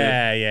warm with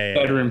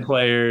veteran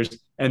players.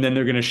 And then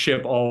they're going to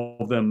ship all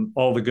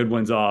the good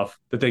ones off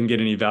that they can get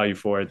any value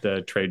for at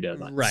the trade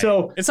deadline. Right.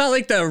 So it's not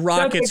like the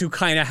Rockets who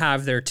kind of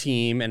have their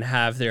team and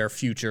have their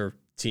future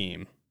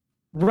team.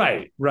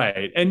 Right.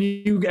 And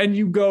you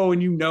go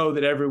and you know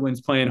that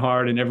everyone's playing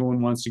hard and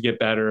everyone wants to get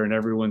better and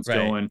everyone's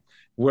going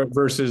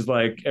versus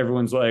like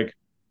everyone's like,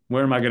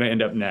 where am I going to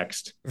end up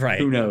next? Right.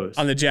 Who knows?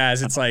 On the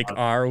Jazz, it's like,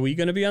 are we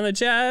going to be on the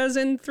Jazz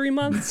in 3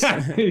 months?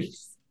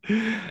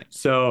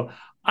 So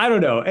I don't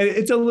know.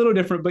 It's a little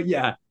different, but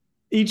yeah,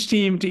 each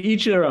team to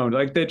each their own.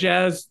 Like the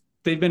Jazz,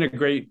 they've been a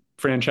great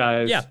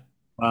franchise. Yeah.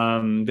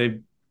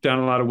 They've done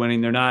a lot of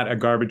winning. They're not a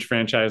garbage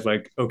franchise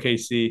like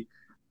OKC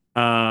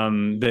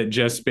that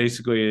just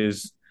basically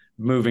is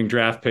moving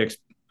draft picks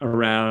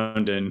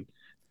around and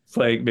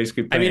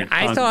basically. I mean,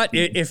 I thought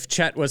if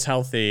Chet was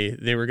healthy,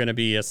 they were going to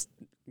be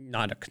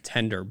not a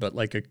contender, but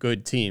like a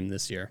good team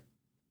this year.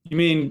 You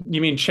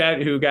mean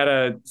Chet, who got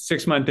a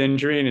 6-month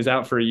injury and is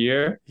out for a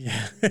year?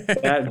 Yeah.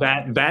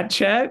 that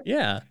Chet?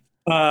 Yeah.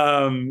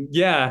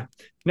 Yeah.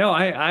 No,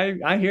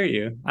 I hear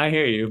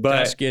you.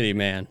 But Josh Giddey,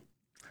 man.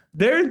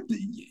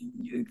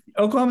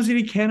 Oklahoma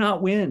City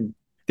cannot win.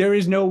 There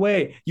is no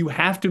way. You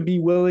have to be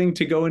willing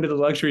to go into the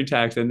luxury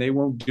tax, and they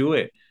won't do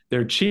it.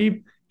 They're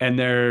cheap, and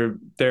they're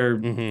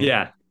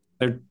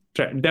SGA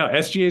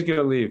is going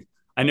to leave.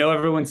 I know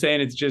everyone's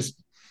saying it's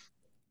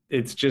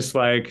just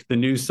like the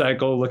news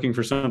cycle looking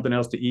for something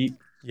else to eat.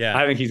 Yeah.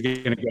 I think he's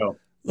going to go.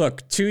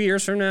 Look, 2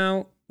 years from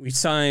now, we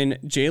sign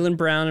Jaylen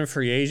Brown in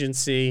free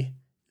agency.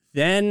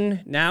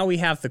 Then now we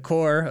have the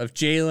core of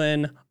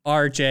Jaylen,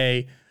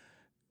 RJ,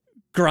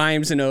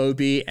 Grimes and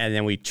Obi, and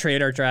then we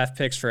trade our draft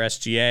picks for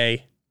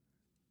SGA.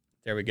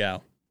 There we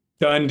go.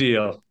 Done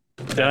deal.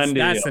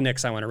 That's the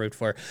Knicks I want to root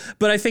for.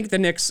 But I think the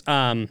Knicks,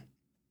 in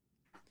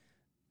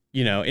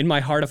my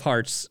heart of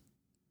hearts,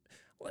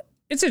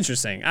 it's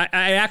interesting.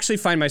 I actually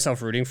find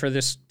myself rooting for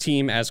this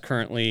team as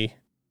currently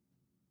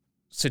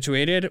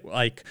situated.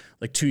 Like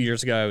 2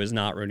 years ago, I was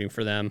not rooting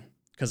for them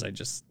because I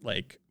just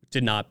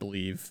did not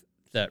believe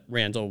that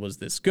Randall was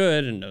this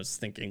good, and I was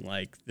thinking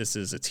this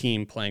is a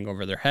team playing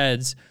over their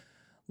heads.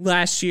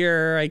 Last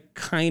year, I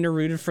kind of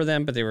rooted for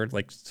them, but they were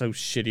so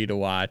shitty to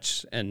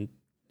watch, and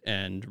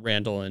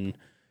Randall and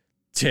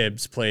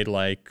Tibbs played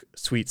like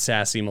sweet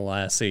sassy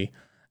Molassie,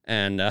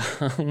 and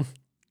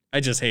I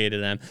just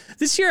hated them.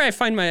 This year, I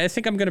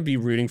think I'm going to be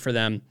rooting for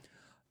them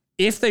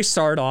if they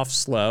start off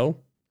slow.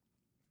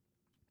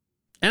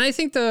 And I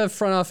think the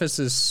front office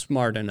is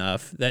smart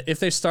enough that if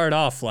they start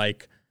off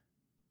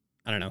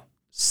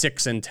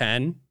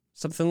 6-10,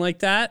 something like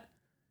that,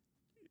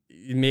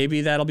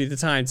 maybe that'll be the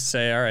time to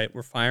say, all right,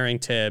 we're firing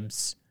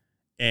Tibbs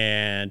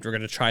and we're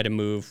going to try to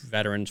move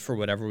veterans for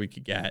whatever we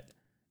could get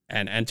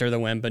and enter the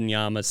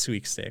Wembanyama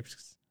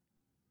sweepstakes.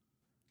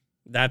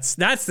 That's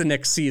the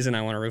next season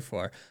I want to root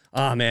for.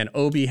 Oh man,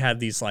 Obi had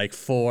these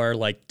 4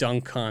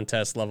 dunk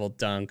contest level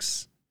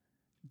dunks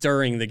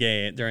during the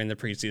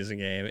preseason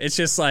game. It's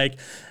just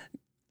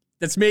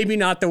that's maybe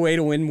not the way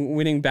to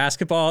winning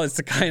basketball. It's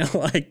to kind of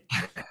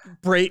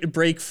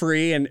break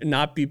free and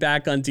not be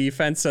back on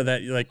defense so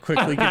that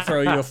quickly can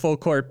throw you a full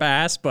court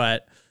pass.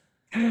 But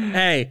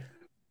hey,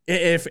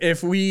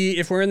 if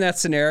we're in that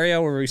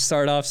scenario where we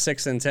start off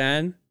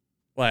 6-10,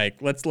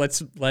 let's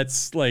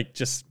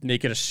just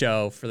make it a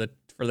show for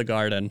the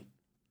Garden.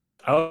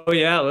 Oh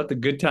yeah, let the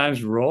good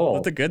times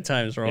roll.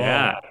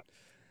 Yeah.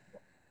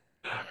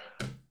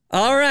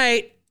 All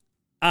right.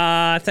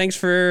 Thanks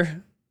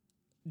for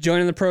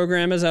joining the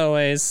program as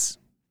always.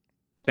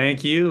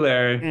 Thank you,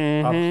 Larry.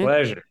 A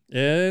pleasure.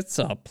 It's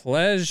a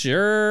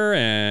pleasure.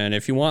 And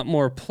if you want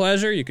more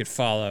pleasure, you could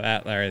follow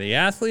at Larry the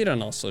Athlete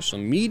on all social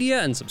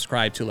media and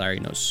subscribe to Larry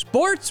Knows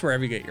Sports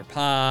wherever you get your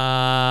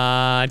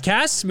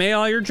podcasts. May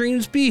all your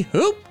dreams be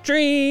hoop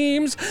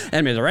dreams,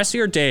 and may the rest of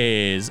your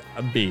days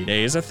be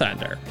days of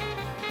thunder.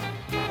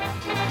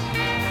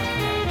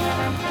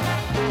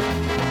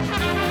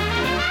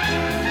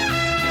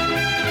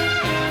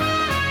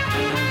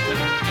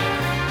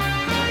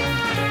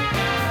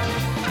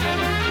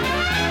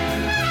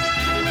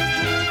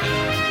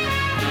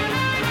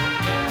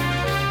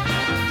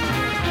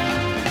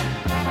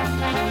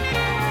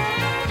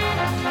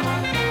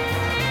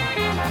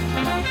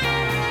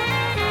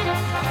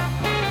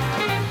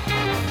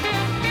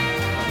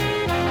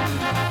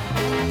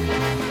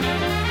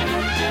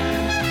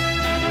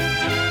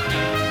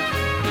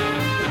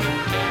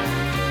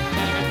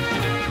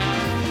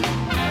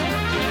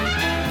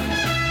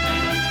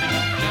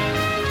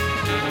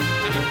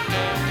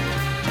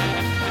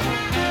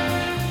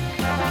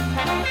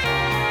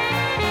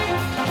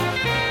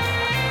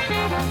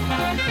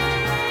 Bye.